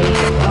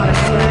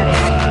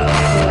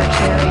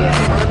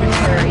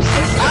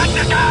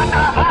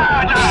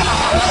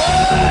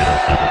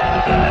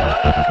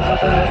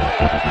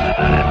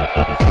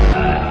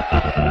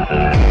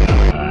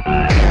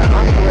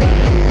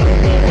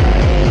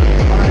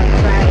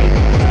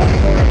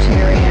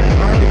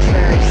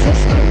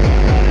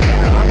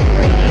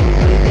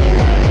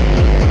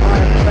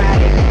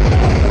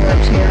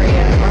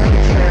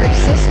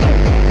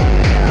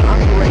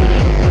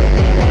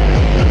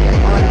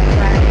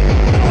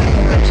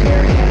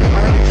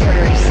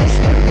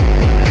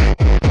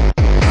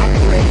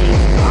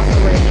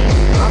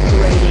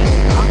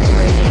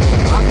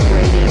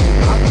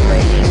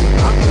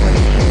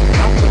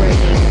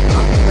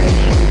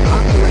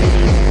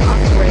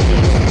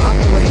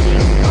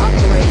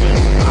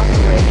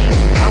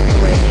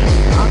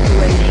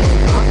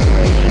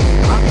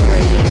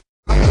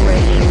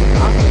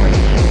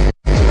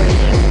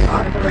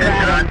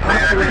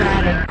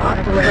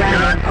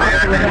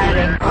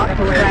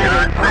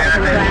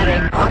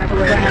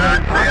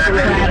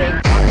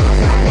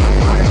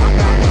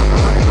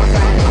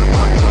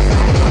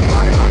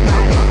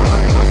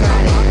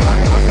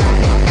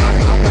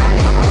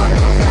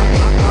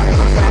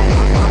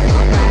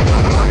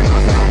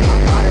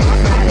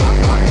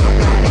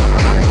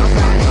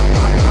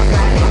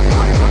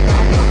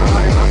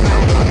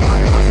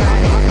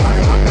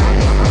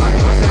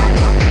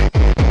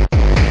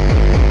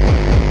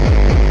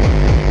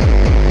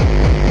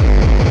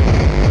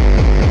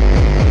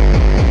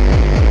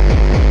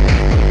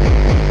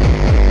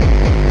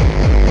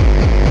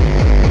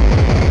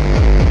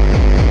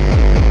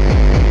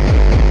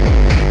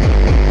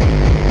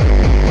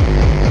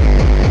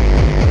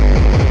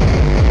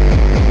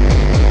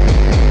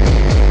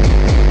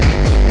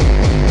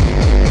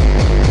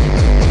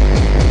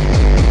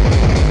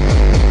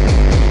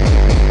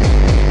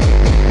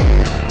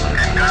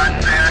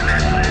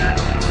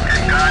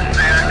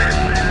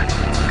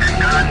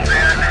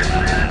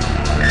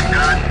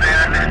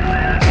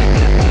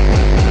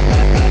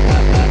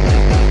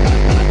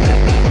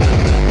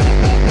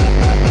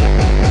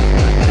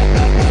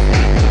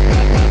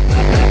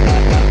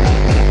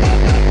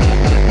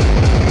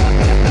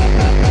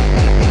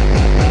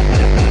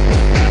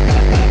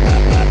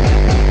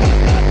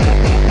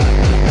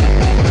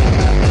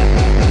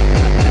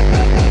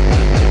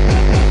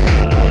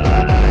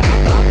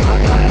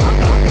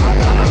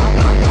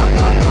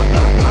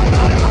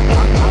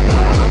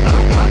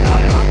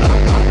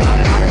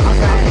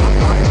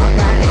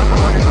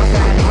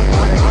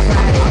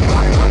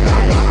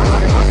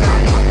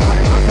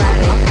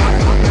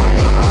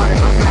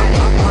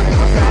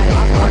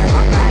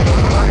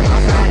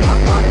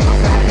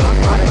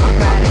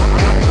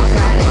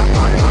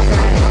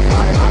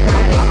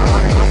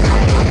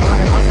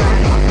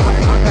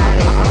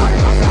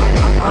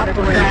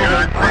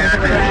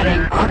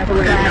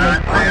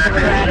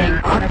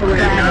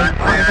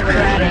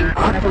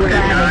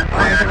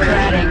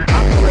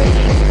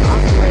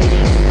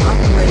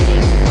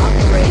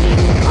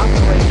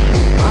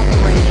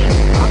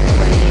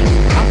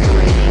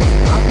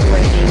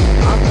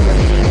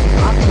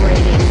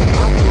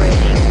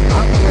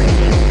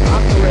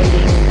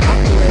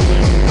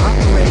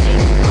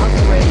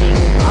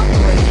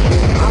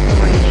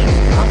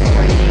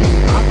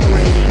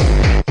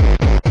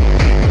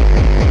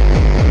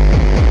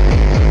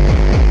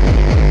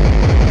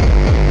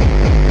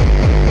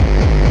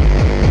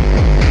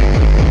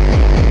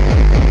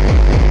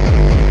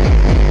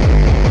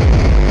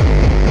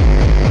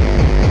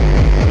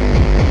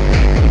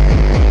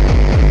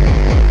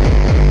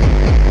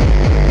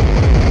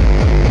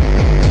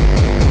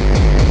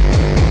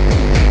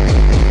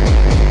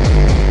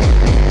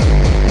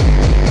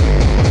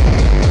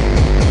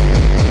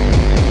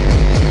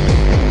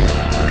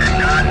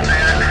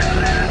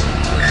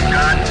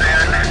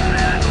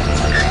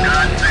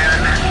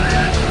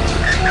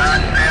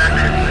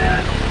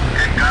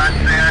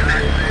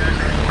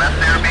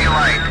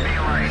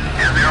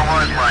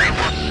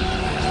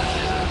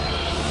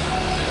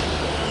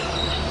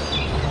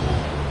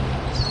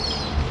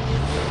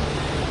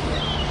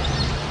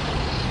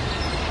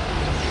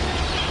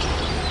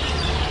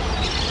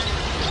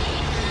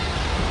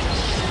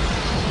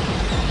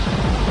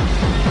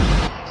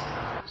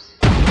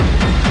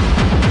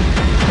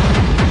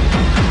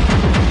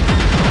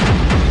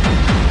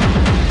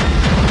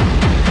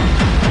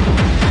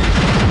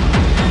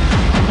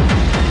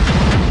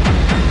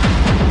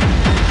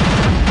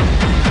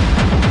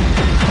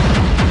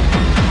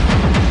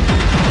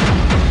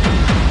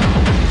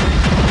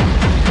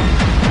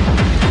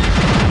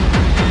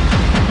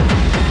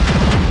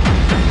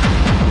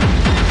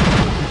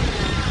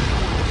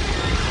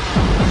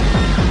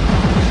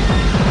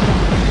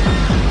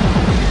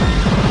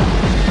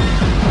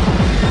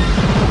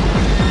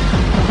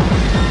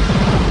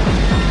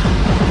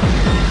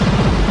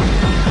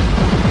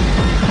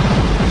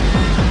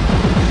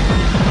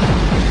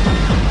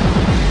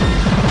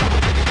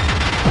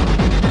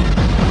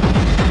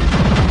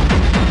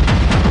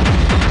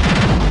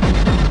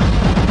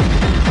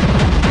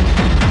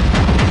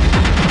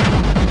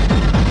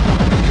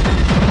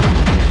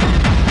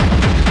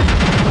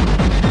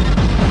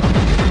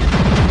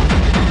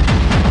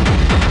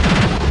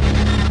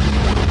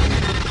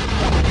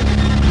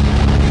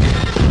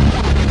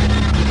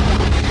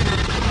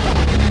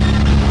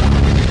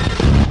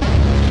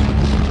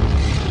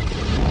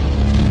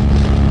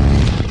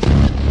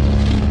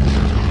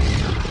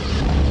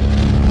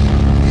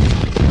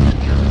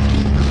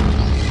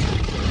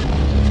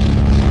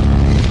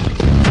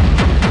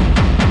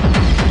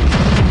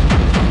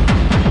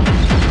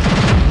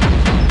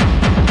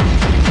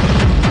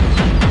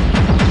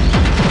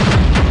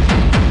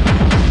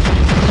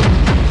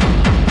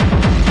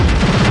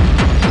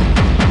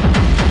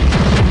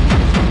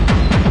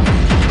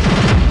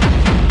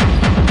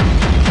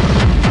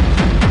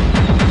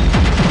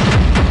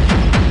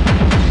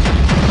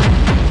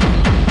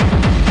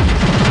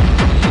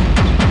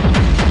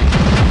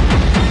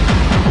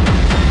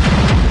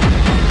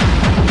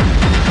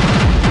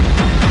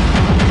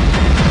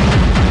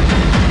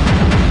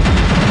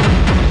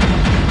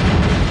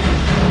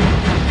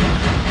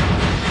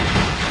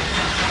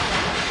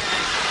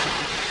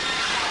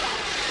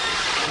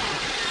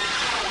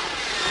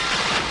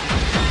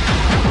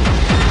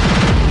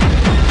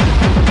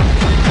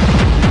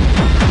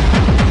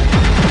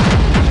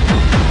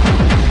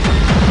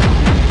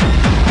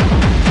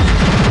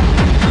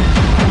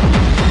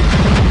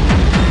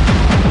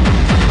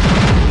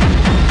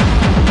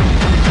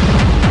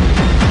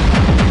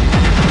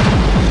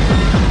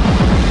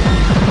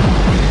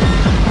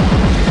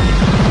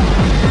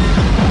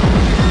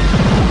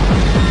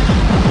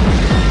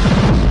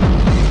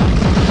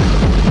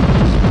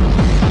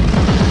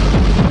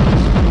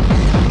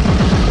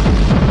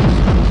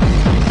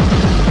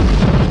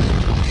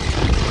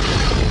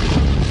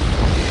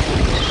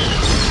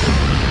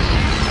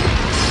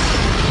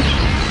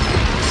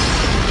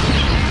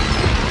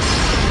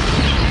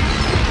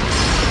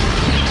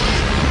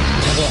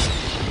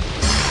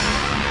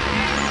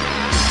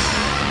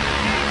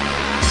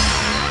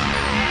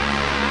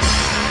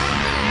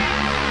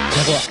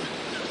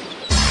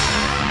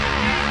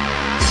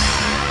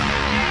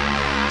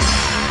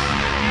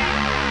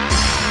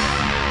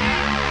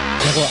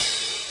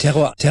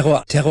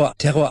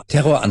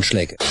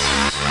Terroranschläge.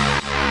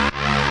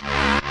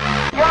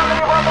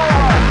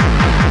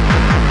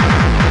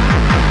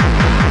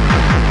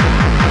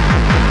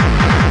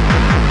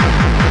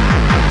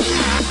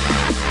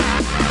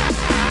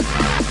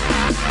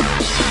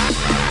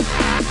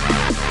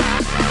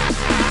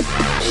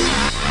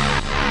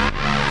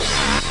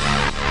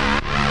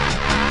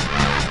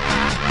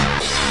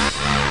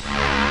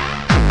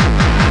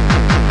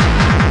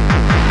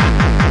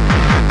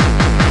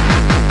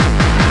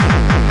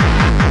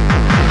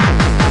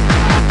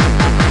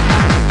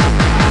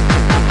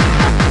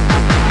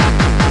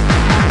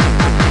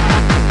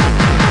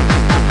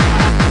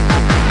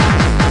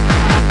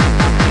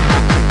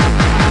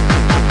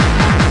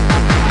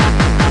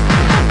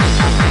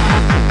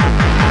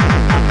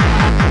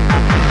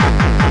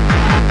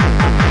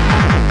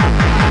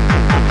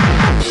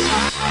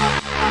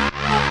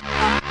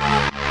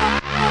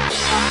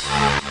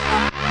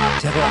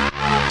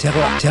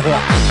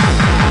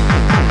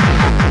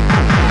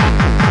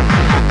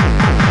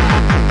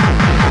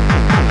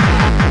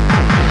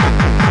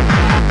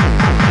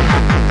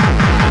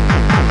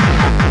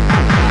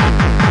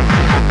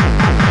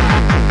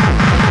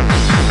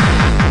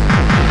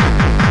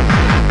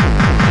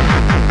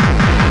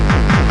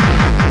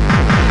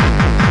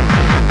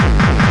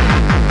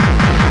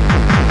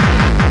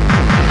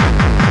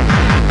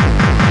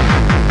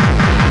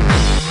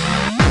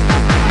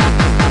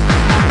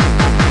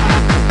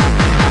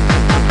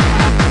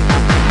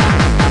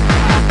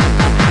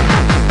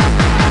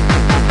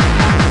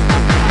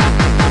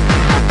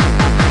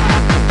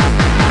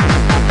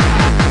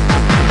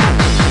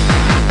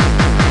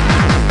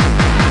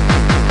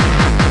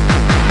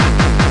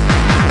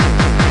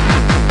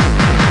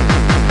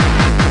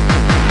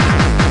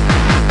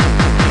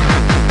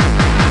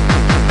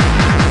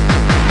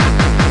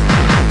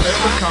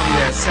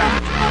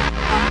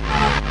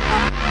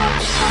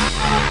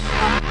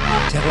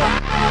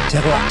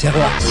 Terror.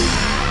 Terror.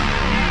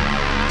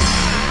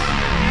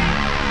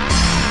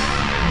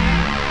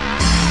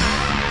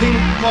 Ping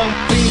pong,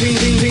 ping ping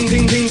ping ping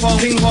ping ping pong,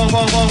 ping pong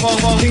pong pong pong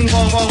pong, ping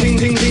pong pong, ping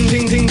ping ping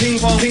ping ping ping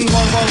pong, ping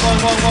pong pong pong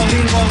pong pong,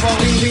 ping pong pong,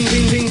 ping ping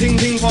ping ping ping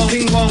ping pong,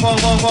 ping pong pong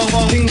pong pong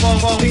pong, ping pong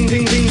pong, ping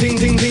ping ping ping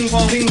ping ping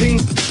pong, ping ping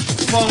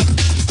pong,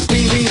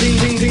 ping ping ping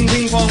ping ping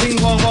ping pong, ping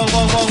pong pong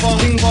pong pong pong,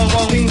 ping pong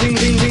pong, ping ping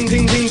ping ping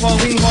ping ping pong,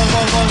 ping pong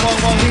pong pong pong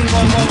pong, ping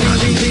pong pong, ping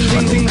ping ping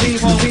ping ping ping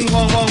pong, ping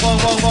pong pong pong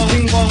pong pong,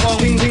 ping pong pong,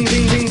 ping ping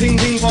ping ping ping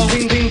ping pong,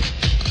 ping ping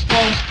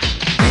pong.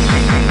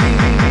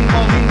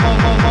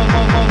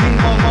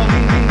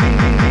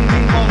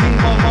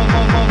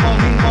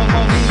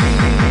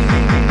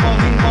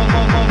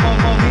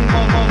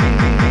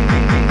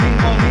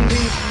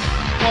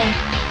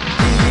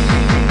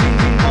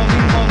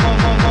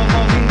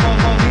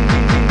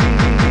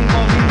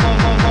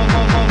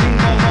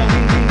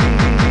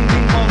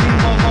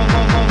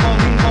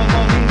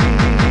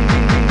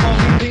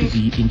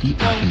 In die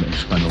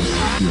Atementspannung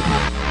führen.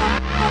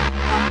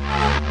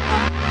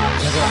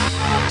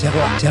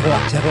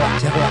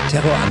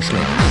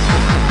 Terroranschläge.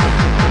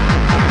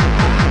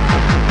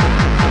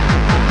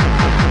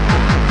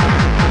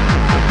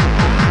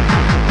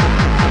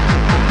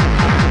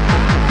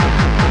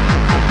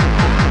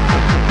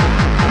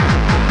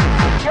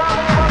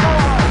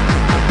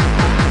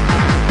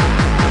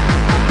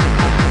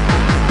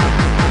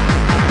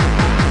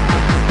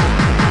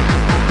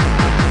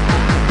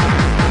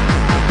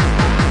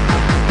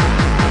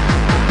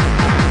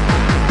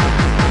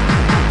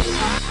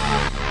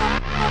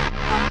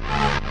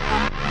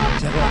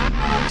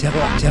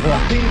 Terror.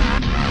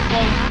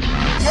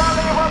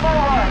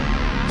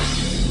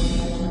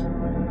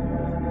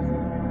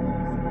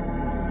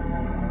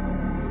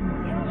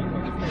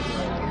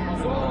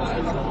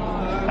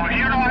 Und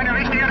hier noch eine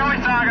wichtige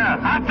Durchsage.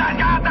 Habt ein